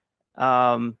stats.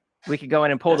 We could go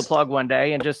in and pull the plug one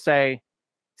day and just say,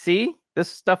 see, this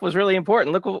stuff was really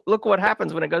important. Look what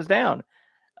happens when it goes down.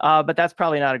 But that's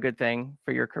probably not a good thing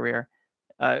for your career.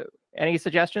 Any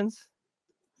suggestions?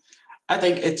 I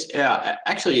think it's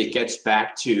actually it gets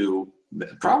back to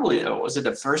probably, was it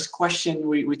the first question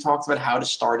we talked about, how to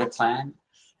start a plan?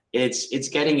 It's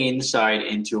getting insight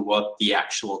into what the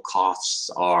actual costs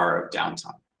are of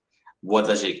downtime. What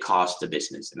does it cost the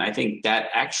business? And I think that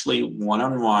actually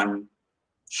one-on-one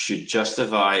should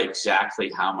justify exactly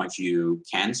how much you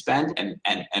can spend, and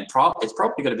it's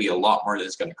probably going to be a lot more than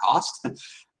it's going to cost,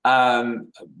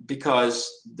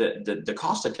 because the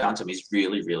cost of downtime is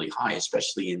really, really high,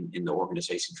 especially in the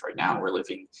organizations right now. We're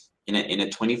living in a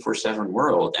 24/7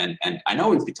 world, and I know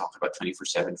we've been talking about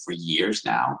 24/7 for years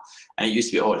now, and it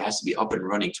used to be, oh, it has to be up and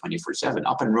running 24/7.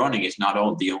 Up and running is not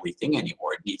the only thing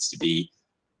anymore. It needs to be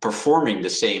performing the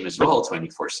same as well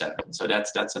 24/7. So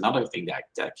that's another thing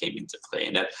that came into play,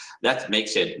 and that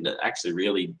makes it actually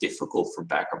really difficult for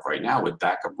backup right now, with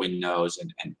backup windows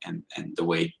and the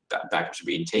way backups are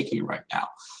being taken right now.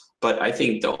 But I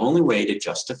think the only way to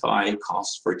justify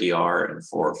costs for DR and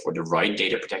for the right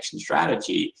data protection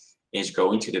strategy is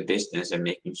going to the business and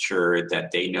making sure that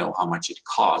they know how much it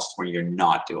costs when you're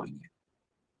not doing it.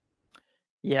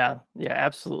 Yeah,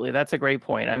 absolutely. That's a great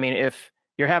point. I mean, if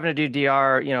you're having to do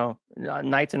DR,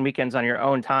 nights and weekends on your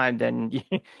own time, then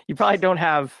you probably don't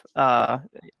have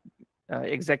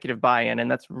executive buy-in, and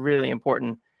that's really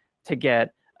important to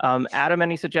get. Adam,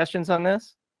 any suggestions on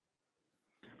this?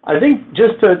 I think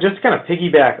just to kind of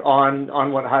piggyback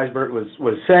on what Gijsbert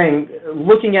was saying,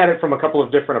 looking at it from a couple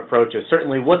of different approaches.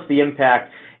 Certainly, what's the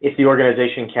impact if the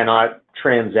organization cannot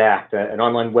transact, an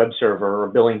online web server or a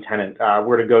billing tenant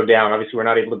were to go down? Obviously, we're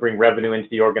not able to bring revenue into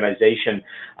the organization.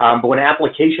 But when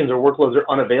applications or workloads are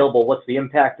unavailable, what's the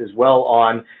impact as well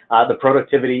on the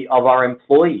productivity of our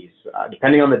employees?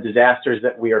 Depending on the disasters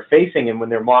that we are facing, and when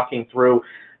they're walking through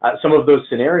some of those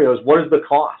scenarios, what is the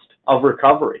cost of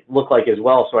recovery look like as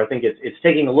well? So I think it's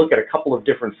taking a look at a couple of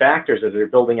different factors as they're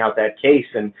building out that case,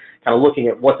 and kind of looking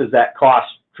at what does that cost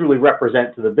truly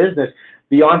represent to the business,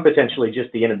 beyond potentially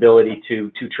just the inability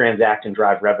to transact and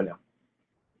drive revenue.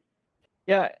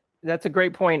 Yeah, that's a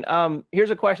great point. Here's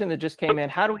a question that just came in.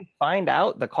 How do we find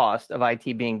out the cost of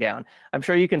IT being down? I'm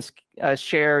sure you can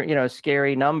share,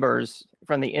 scary numbers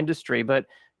from the industry, but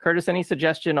Curtis, any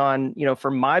suggestion on, for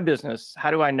my business,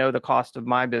 how do I know the cost of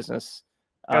my business?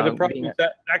 The problem is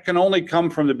that can only come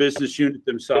from the business unit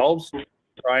themselves,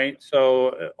 right?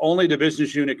 So only the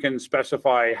business unit can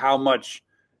specify how much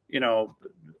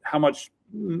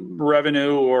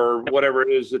revenue or whatever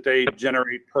it is that they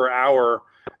generate per hour,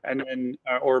 and then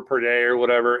or per day or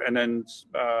whatever, and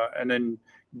then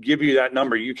give you that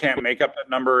number. You can't make up that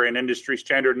number. An industry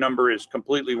standard number is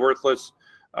completely worthless.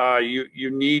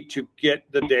 You need to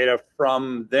get the data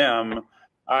from them.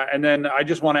 And then I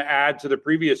just want to add to the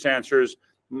previous answers,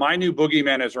 my new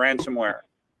boogeyman is ransomware,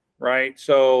 right?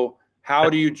 So how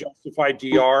do you justify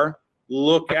DR?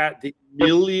 Look at the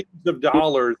millions of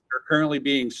dollars that are currently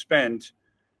being spent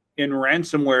in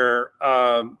ransomware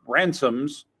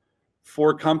ransoms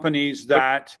for companies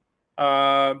that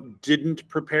didn't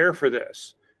prepare for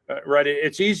this, right?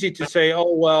 It's easy to say,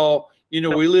 oh, well,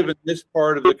 we live in this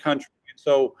part of the country,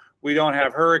 so we don't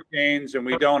have hurricanes and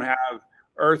we don't have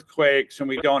earthquakes and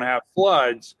we don't have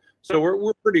floods, so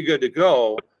we're pretty good to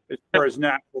go as far as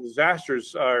natural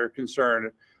disasters are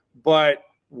concerned. But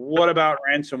what about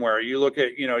ransomware? You look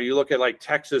at like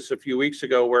Texas a few weeks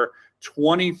ago, where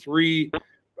 23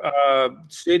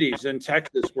 cities in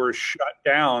Texas were shut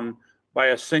down by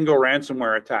a single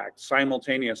ransomware attack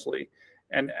simultaneously.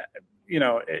 And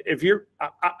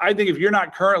I think if you're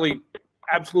not currently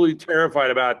absolutely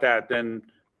terrified about that, then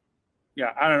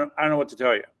yeah, I don't know what to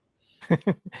tell you.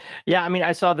 Yeah, I mean,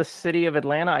 I saw the city of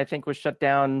Atlanta, I think, was shut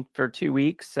down for 2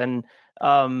 weeks, and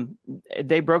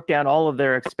they broke down all of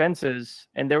their expenses,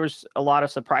 and there was a lot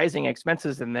of surprising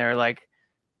expenses in there, like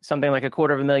something like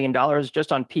 $250,000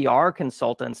 just on PR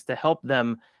consultants to help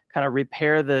them kind of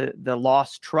repair the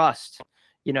lost trust,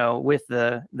 with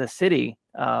the city.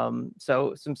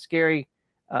 So some scary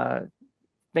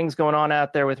things going on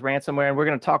out there with ransomware, and we're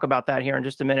going to talk about that here in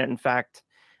just a minute, in fact.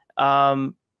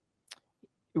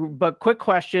 But quick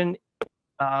question,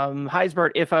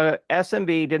 Gijsbert, if a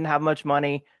SMB didn't have much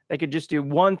money, they could just do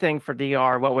one thing for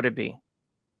DR, what would it be?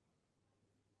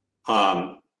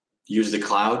 Use the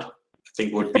cloud, I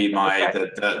think would be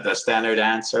the standard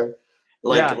answer.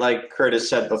 Like Curtis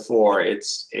said before,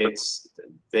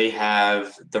 they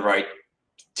have the right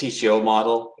TCO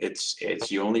model. It's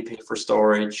you only pay for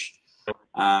storage,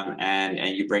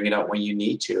 and you bring it up when you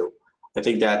need to. I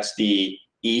think that's the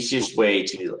easiest way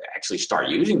to actually start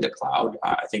using the cloud.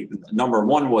 I think number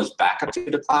one was backup to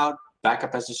the cloud,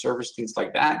 backup as a service, things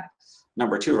like that.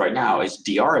 Number two right now is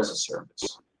DR as a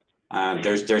service.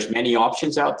 There's many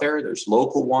options out there. There's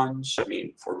local ones. I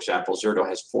mean, for example, Zerto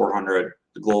has 400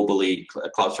 globally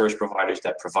cloud service providers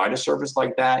that provide a service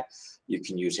like that. You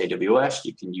can use AWS,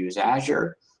 you can use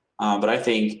Azure. But I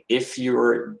think if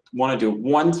you want to do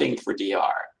one thing for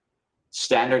DR,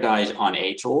 standardize on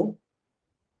a tool.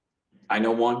 I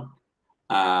know one.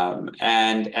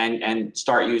 and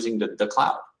start using the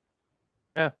cloud.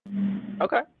 Yeah.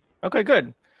 Okay,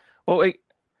 good. Well,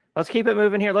 let's keep it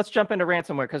moving here. Let's jump into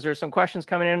ransomware because there's some questions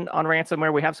coming in on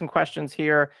ransomware. We have some questions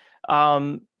here.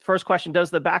 First question,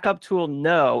 does the backup tool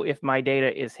know if my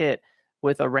data is hit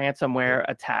with a ransomware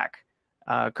attack?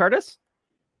 Curtis?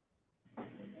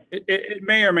 It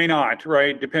may or may not,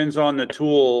 right? Depends on the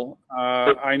tool.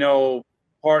 I know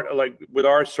like with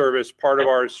our service, part of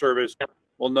our service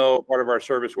will know part of our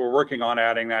service. We're working on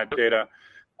adding that data.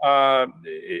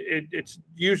 It's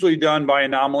usually done by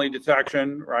anomaly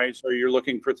detection, right? So you're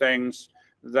looking for things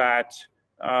that,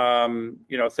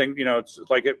 it's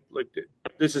like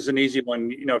this is an easy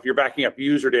one. If you're backing up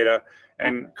user data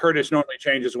and Curtis normally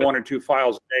changes 1 or 2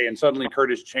 files a day and suddenly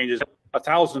Curtis changes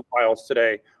 1,000 files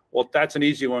today. Well, that's an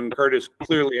easy one. Curtis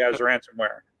clearly has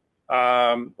ransomware.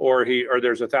 Or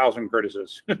there's 1,000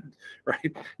 Curtises,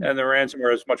 right? And the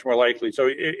ransomware is much more likely. So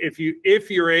if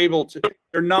you're able to,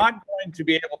 they're not going to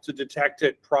be able to detect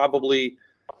it probably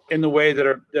in the way that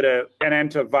an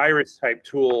antivirus type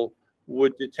tool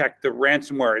would detect the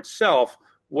ransomware itself.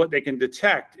 What they can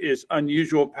detect is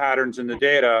unusual patterns in the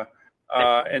data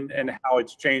and how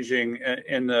it's changing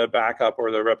in the backup or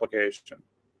the replication.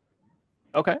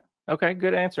 Okay,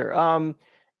 good answer.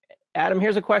 Adam,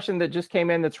 here's a question that just came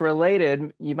in that's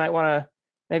related. You might want to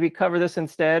maybe cover this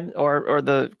instead, or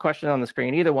the question on the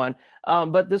screen, either one.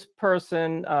 But this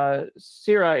person,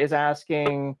 Sira, is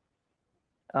asking,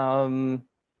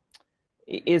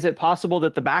 is it possible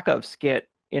that the backups get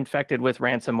infected with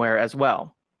ransomware as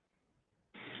well?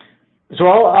 So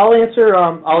I'll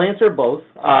answer both,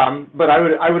 but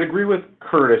I would agree with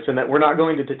Curtis in that we're not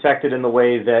going to detect it in the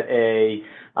way that a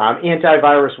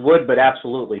antivirus would, but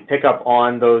absolutely pick up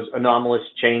on those anomalous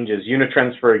changes.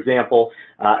 Unitrends, for example,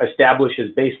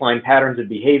 establishes baseline patterns of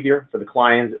behavior for the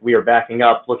clients that we are backing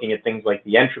up, looking at things like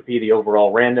the entropy, the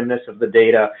overall randomness of the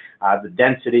data, the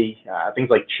density, things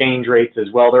like change rates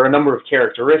as well. There are a number of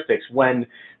characteristics. When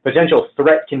potential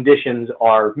threat conditions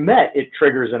are met, it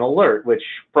triggers an alert, which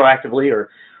proactively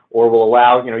or will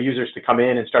allow users to come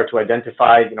in and start to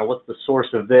identify what's the source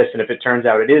of this, and if it turns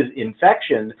out it is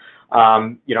infection,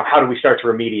 how do we start to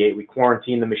remediate? We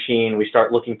quarantine the machine. We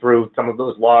start looking through some of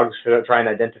those logs to try and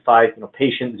identify,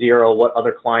 patient 0, what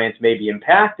other clients may be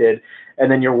impacted,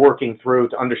 and then you're working through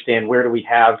to understand where do we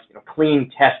have clean,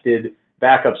 tested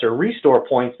backups or restore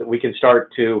points that we can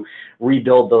start to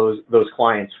rebuild those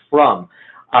clients from.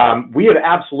 We have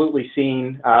absolutely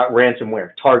seen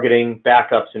ransomware targeting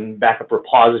backups and backup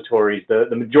repositories.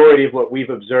 The majority of what we've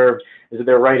observed is that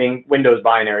they're writing Windows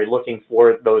binary looking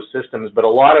for those systems, but a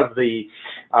lot of the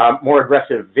more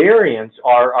aggressive variants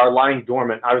are lying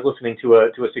dormant. I was listening to a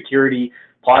security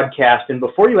podcast, and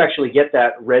before you actually get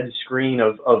that red screen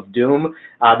of doom,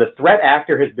 the threat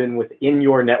actor has been within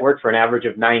your network for an average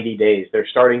of 90 days. They're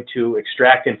starting to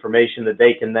extract information that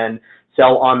they can then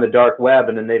sell on the dark web,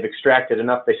 and then they've extracted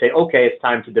enough. They say, okay, it's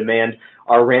time to demand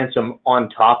our ransom on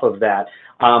top of that.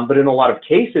 But in a lot of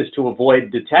cases, to avoid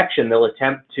detection, they'll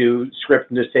attempt to script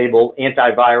and disable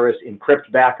antivirus, encrypt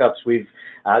backups. We've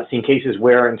seen cases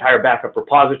where entire backup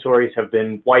repositories have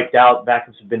been wiped out,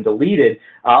 backups have been deleted.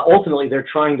 Ultimately, they're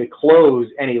trying to close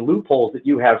any loopholes that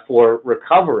you have for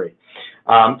recovery.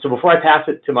 So before I pass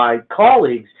it to my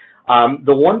colleagues,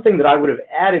 the one thing that I would have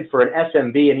added for an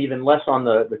SMB, and even less on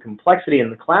the complexity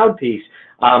and the cloud piece,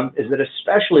 is that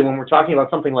especially when we're talking about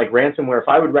something like ransomware, if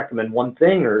I would recommend one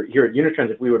thing, or here at Unitrends,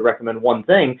 if we would recommend one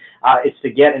thing, it's to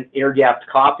get an air-gapped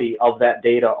copy of that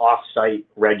data off-site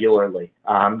regularly,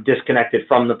 disconnected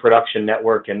from the production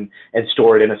network and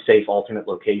store it in a safe alternate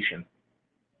location.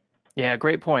 Yeah,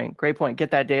 great point. Great point.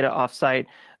 Get that data off-site.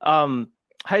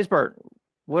 Heisbert,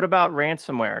 what about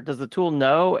ransomware? Does the tool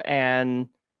know, and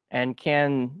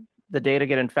can the data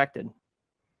get infected?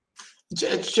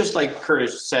 It's just like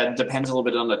Curtis said, depends a little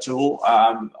bit on the tool.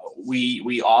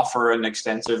 We offer an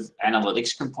extensive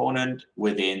analytics component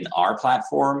within our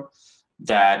platform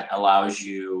that allows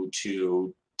you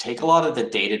to take a lot of the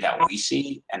data that we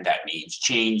see, and that means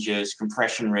changes,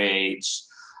 compression rates,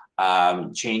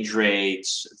 change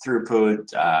rates, throughput,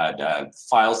 the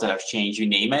files that have changed, you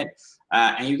name it.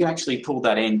 And you can actually pull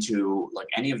that into like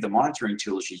any of the monitoring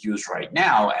tools you use right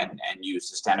now and use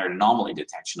the standard anomaly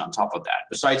detection on top of that.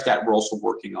 Besides that, we're also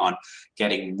working on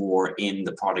getting more in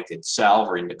the product itself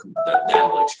or in the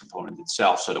analytics component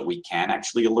itself so that we can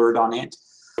actually alert on it.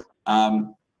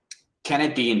 Can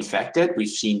it be infected? We've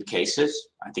seen cases.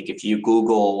 I think if you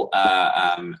Google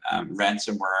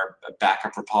ransomware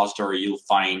backup repository, you'll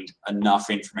find enough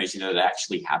information that it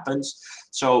actually happens.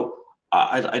 So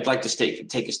I'd like to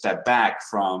take a step back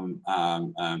from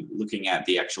looking at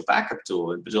the actual backup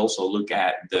tool, but also look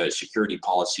at the security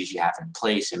policies you have in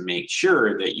place and make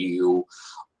sure that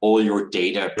all your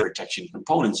data protection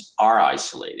components are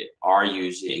isolated, are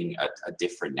using a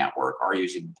different network, are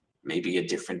using maybe a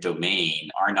different domain,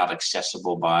 are not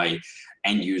accessible by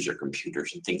end user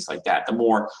computers and things like that. The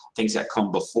more things that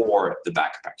come before the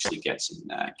backup actually gets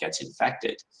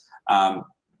infected.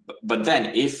 But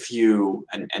then if you,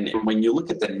 and when you look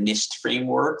at the NIST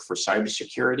framework for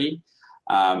cybersecurity,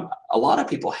 a lot of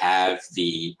people have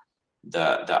the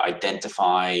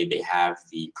identify, they have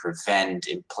the prevent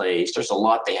in place. There's a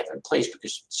lot they have in place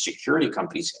because security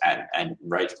companies, and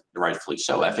rightfully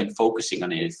so, have been focusing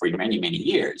on it for many, many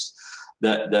years.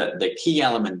 The key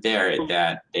element there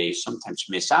that they sometimes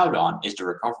miss out on is the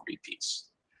recovery piece.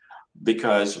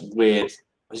 Because with,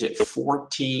 was it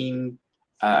 14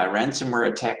 ransomware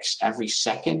attacks every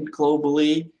second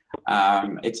globally,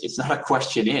 it's not a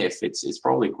question if, it's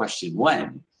probably a question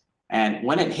when. And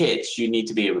when it hits, you need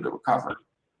to be able to recover.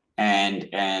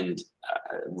 And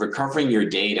recovering your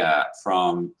data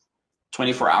from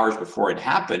 24 hours before it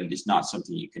happened is not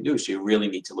something you can do. So you really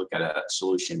need to look at a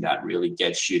solution that really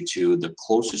gets you to the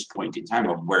closest point in time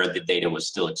of where the data was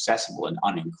still accessible and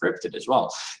unencrypted as well.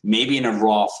 Maybe in a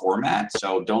raw format.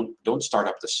 So don't start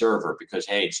up the server because,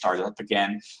 hey, it started up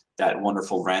again. That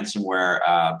wonderful ransomware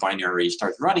binary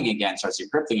starts running again, starts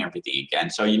encrypting everything again.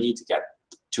 So you need to get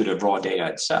to the raw data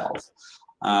itself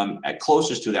at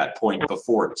closest to that point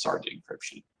before it started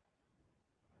encryption.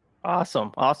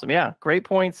 Awesome. Yeah, great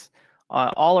points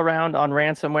all around on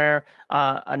ransomware.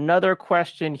 Another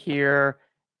question here,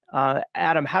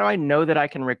 Adam, how do I know that I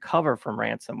can recover from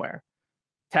ransomware?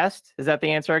 Test? Is that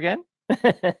the answer again?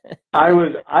 I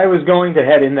was going to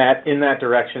head in that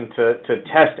direction to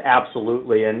test,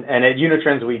 absolutely. And at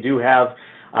Unitrends we do have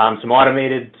some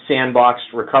automated sandbox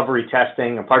recovery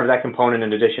testing. A part of that component,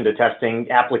 in addition to testing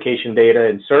application data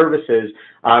and services,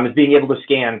 is being able to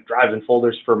scan drives and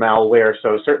folders for malware.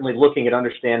 So certainly looking at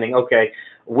understanding, okay,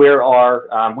 where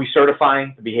are we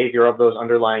certifying the behavior of those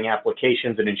underlying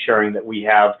applications and ensuring that we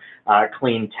have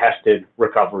clean, tested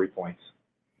recovery points.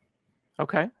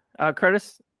 Okay,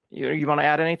 Curtis, you want to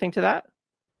add anything to that?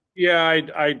 Yeah,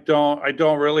 I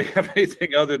don't really have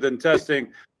anything other than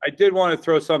testing. I did want to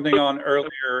throw something on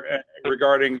earlier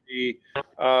regarding the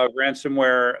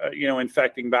ransomware,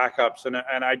 infecting backups, and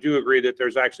I do agree that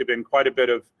there's actually been quite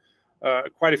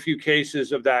a few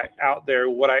cases of that out there.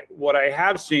 What I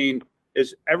have seen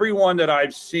is everyone that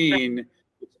I've seen,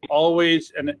 it's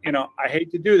always, and I hate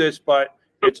to do this, but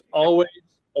it's always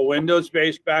a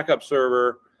Windows-based backup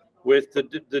server with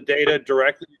the data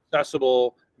directly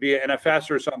accessible via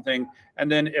NFS or something,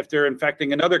 and then if they're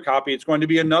infecting another copy, it's going to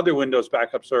be another Windows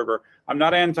backup server. I'm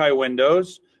not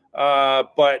anti-Windows,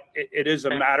 but it is a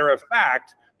matter of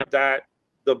fact that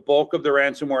the bulk of the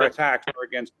ransomware attacks are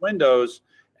against Windows,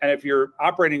 and if your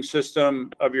operating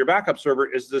system of your backup server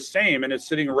is the same and it's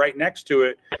sitting right next to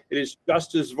it, it is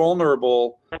just as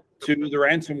vulnerable to the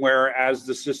ransomware as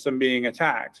the system being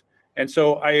attacked. And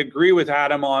so I agree with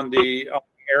Adam on the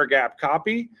air gap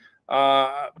copy.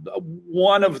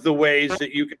 One of the ways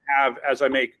that you can have, as I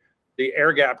make the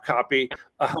air gap copy,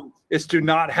 is to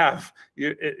not have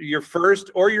your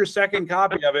first or your second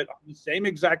copy of it on the same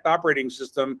exact operating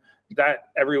system that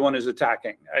everyone is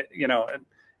attacking. And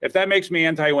if that makes me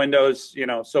anti-Windows,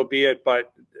 so be it.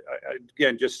 But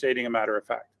again, just stating a matter of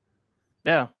fact.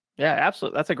 Yeah,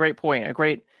 absolutely. That's a great point. A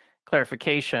great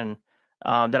clarification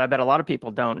that I bet a lot of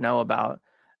people don't know about.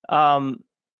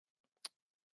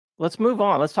 Let's move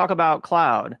on. Let's talk about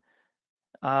cloud.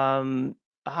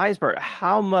 Heisbert,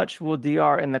 how much will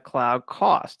DR in the cloud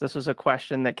cost? This was a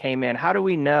question that came in. How do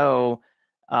we know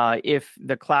if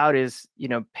the cloud is,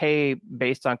 pay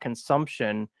based on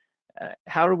consumption?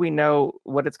 How do we know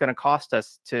what it's going to cost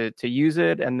us to use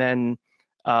it, and then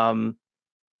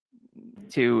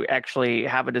to actually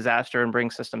have a disaster and bring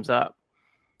systems up?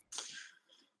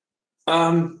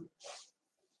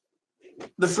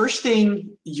 The first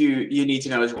thing you need to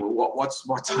know is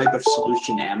what type of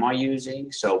solution am I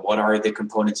using? So what are the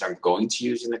components I'm going to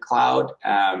use in the cloud?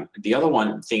 The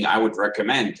other thing I would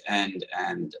recommend, and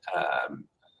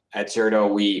at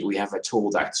Zerto we have a tool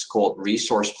that's called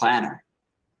Resource Planner,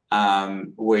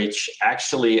 which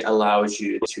actually allows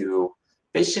you to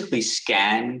basically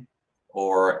scan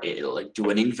or do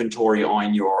an inventory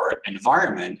on your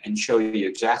environment and show you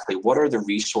exactly what are the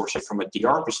resources from a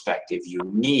DR perspective you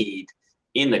need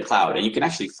in the cloud. And you can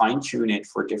actually fine tune it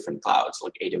for different clouds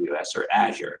like AWS or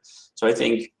Azure. So I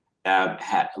think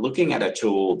looking at a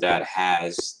tool that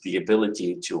has the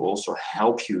ability to also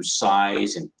help you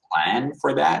size and plan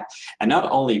for that, and not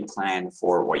only plan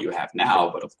for what you have now,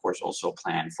 but of course also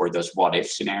plan for those what if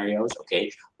scenarios.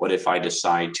 Okay, what if I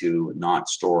decide to not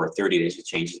store 30 days of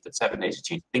changes but 7 days of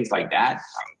change, things like that.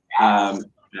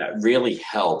 That really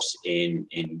helps in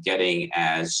getting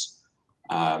as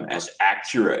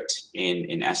accurate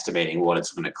in estimating what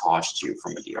it's going to cost you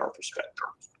from a DR perspective.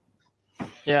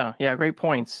 Yeah, great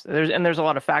points. There's a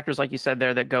lot of factors, like you said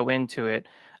there, that go into it.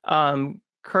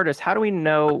 Curtis, how do we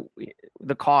know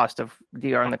the cost of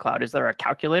DR in the cloud? Is there a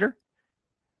calculator?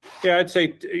 Yeah, I'd say,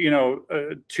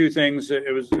 two things.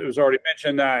 It was already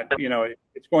mentioned that,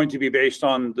 it's going to be based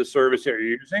on the service that you're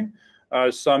using.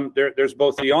 There's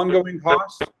both the ongoing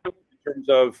costs in terms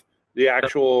of the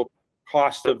actual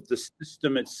cost of the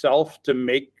system itself to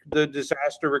make the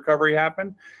disaster recovery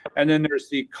happen, and then there's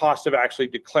the cost of actually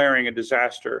declaring a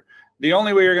disaster. The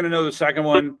only way you're going to know the second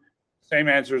one, same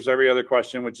answer as every other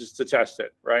question, which is to test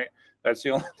it, right? That's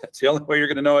the only way you're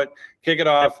going to know it. Kick it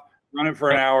off, run it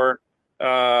for an hour,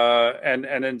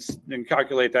 and then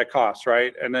calculate that cost,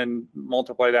 right? And then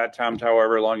multiply that times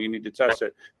however long you need to test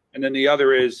it. And then the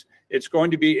other is, it's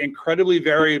going to be incredibly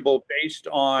variable based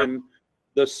on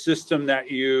the system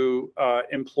that you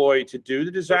employ to do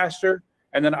the disaster.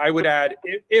 And then I would add,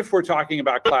 if we're talking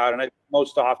about cloud, and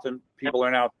most often people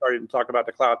are now starting to talk about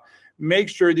the cloud, make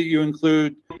sure that you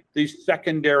include the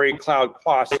secondary cloud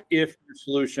costs if your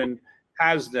solution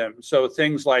has them. So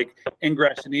things like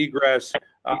ingress and egress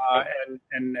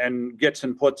and gets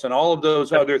and puts and all of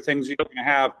those other things you're going to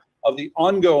have of the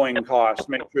ongoing costs,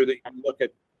 make sure that you look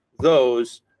at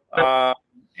those.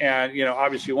 And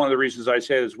obviously one of the reasons I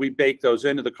say is we bake those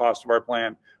into the cost of our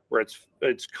plan, where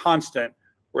it's constant,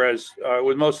 whereas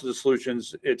with most of the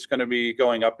solutions it's going to be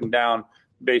going up and down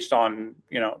based on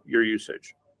your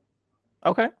usage.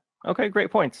 Okay, great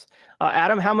points.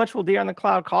 Adam, how much will DR in the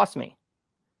cloud cost me?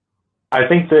 I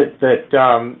think that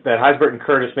Gijsbert and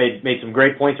Curtis made some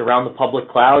great points around the public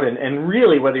cloud, and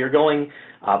really whether you're going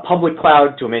public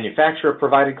cloud to a manufacturer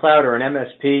provided cloud or an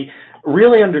MSP,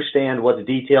 really understand what's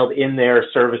detailed in their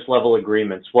service level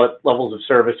agreements. What levels of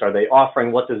service are they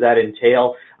offering? What does that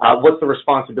entail? What's the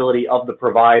responsibility of the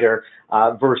provider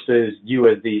versus you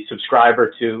as the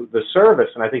subscriber to the service?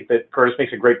 And I think that Curtis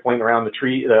makes a great point around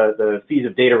the fees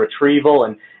of data retrieval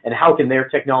and how can their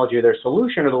technology or their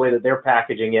solution or the way that they're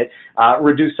packaging it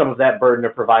reduce some of that burden to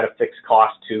provide a fixed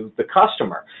cost to the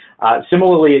customer.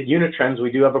 Similarly, at Unitrends,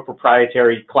 we do have a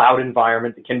proprietary cloud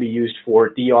environment that can be used for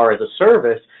DR as a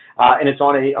service. And it's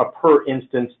on a per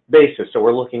instance basis. So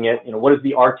we're looking at, what is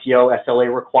the RTO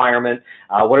SLA requirement?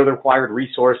 What are the required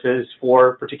resources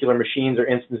for particular machines or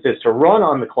instances to run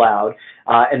on the cloud?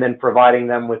 And then providing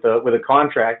them with a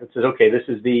contract that says, okay, this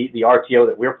is the RTO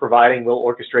that we're providing. We'll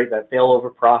orchestrate that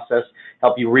failover process,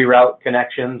 help you reroute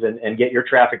connections and get your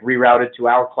traffic rerouted to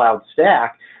our cloud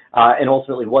stack. And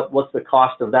ultimately, what's the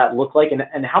cost of that look like?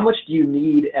 And how much do you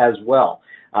need as well?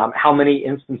 How many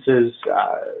instances,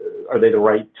 are they the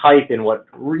right type, in what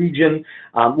region?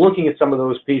 Looking at some of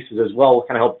those pieces as well will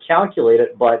kind of help calculate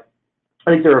it, but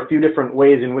I think there are a few different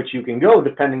ways in which you can go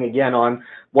depending again on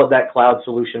what that cloud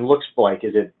solution looks like.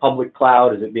 Is it public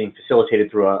cloud? Is it being facilitated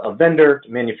through a vendor,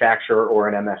 manufacturer, or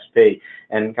an MSP?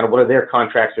 And kind of what are their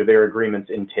contracts or their agreements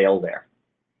entail there?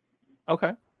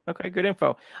 Okay, good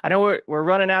info. I know we're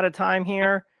running out of time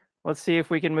here. Let's see if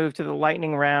we can move to the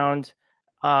lightning round.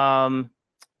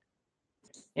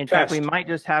 In fact, we might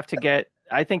just have to get,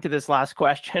 I think, to this last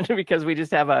question because we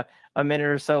just have a minute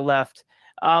or so left.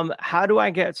 How do I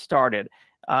get started?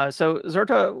 So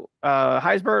Zerto,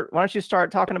 Gijsbert, why don't you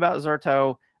start talking about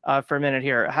Zerto for a minute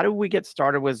here? How do we get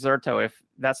started with Zerto if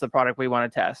that's the product we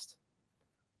want to test?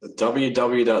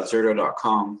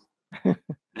 www.zerto.com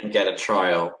and get a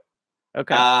trial.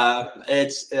 Okay.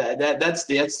 That's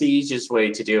the easiest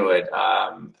way to do it.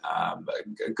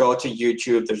 Go to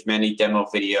YouTube. There's many demo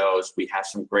videos. We have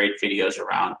some great videos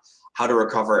around how to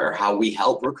recover or how we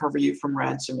help recover you from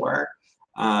ransomware.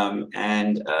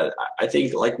 I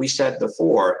think, like we said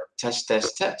before, test.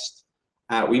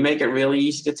 We make it really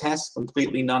easy to test,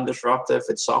 completely non-disruptive.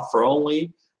 It's software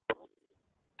only.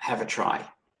 Have a try.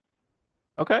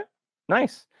 Okay,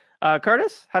 nice.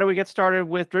 Curtis, how do we get started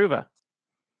with Druva?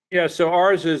 Yeah, so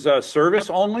ours is service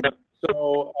only.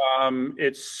 So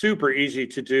it's super easy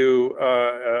to do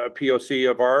a POC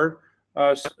of our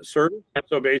service.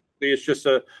 So basically, it's just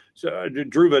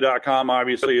Druva.com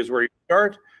obviously is where you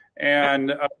start.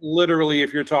 And literally,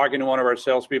 if you're talking to one of our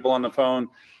salespeople on the phone,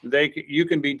 you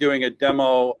can be doing a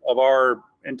demo of our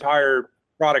entire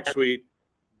product suite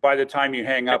by the time you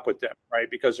hang up with them, right?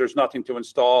 Because there's nothing to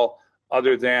install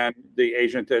other than the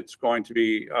agent that's going to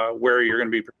be where you're going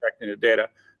to be protecting the data.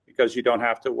 because you don't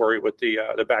have to worry with the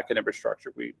backend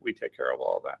infrastructure. We take care of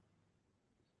all of that.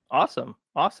 Awesome,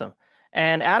 awesome.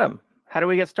 And Adam, how do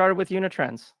we get started with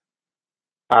Unitrends?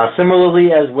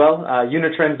 Similarly as well,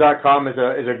 unitrends.com is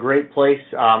a great place.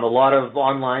 A lot of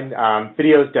online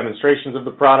videos, demonstrations of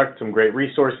the product, some great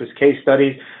resources, case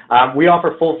studies. We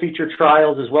offer full feature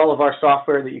trials as well of our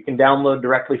software that you can download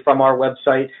directly from our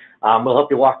website. We'll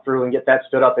help you walk through and get that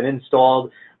stood up and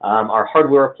installed. Our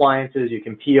hardware appliances, you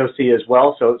can POC as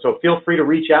well. So feel free to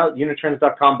reach out,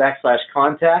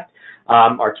 unitrends.com/contact.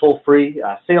 Our toll-free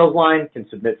sales line can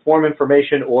submit form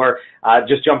information, or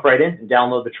just jump right in and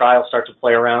download the trial, start to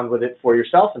play around with it for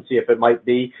yourself and see if it might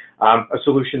be a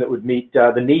solution that would meet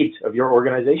the needs of your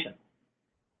organization.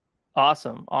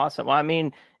 Awesome, awesome. Well, I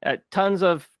mean, tons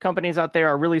of companies out there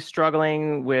are really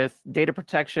struggling with data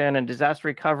protection and disaster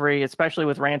recovery, especially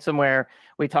with ransomware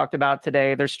we talked about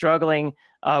today. They're struggling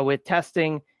with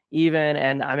testing even,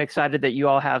 and I'm excited that you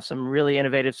all have some really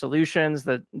innovative solutions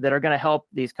that are going to help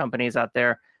these companies out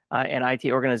there and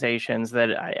IT organizations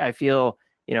that I feel,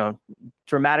 you know,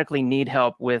 dramatically need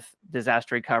help with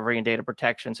disaster recovery and data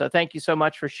protection. So thank you so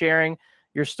much for sharing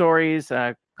your stories,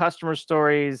 customer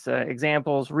stories,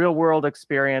 examples, real world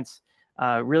experience.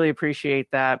 Really appreciate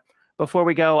that. Before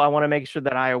we go, I want to make sure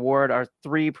that I award our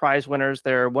 3 prize winners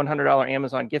their $100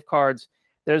 Amazon gift cards.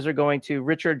 Those are going to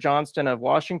Richard Johnston of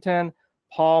Washington,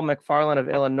 Paul McFarland of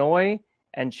Illinois,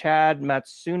 and Chad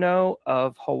Matsuno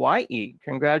of Hawaii.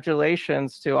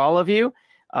 Congratulations to all of you.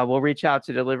 We'll reach out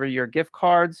to deliver your gift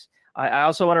cards. I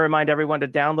also want to remind everyone to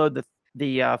download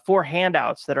the 4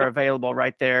 handouts that are available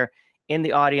right there in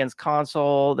the audience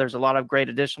console. There's a lot of great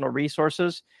additional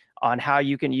resources on how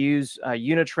you can use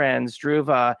Unitrends,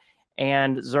 Druva,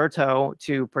 and Zerto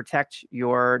to protect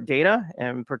your data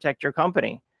and protect your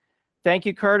company. Thank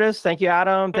you, Curtis. Thank you,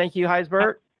 Adam. Thank you,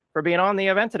 Heisbert, for being on the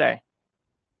event today.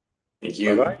 Thank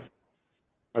you. Bye-bye.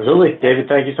 Absolutely. David,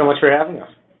 thank you so much for having us.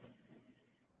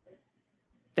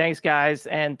 Thanks, guys.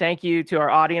 And thank you to our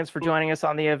audience for joining us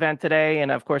on the event today.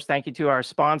 And of course, thank you to our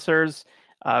sponsors.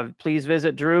 Please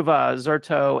visit Druva,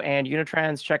 Zerto, and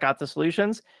Unitrends. Check out the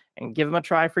solutions and give them a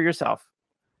try for yourself.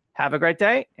 Have a great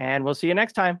day, and we'll see you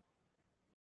next time.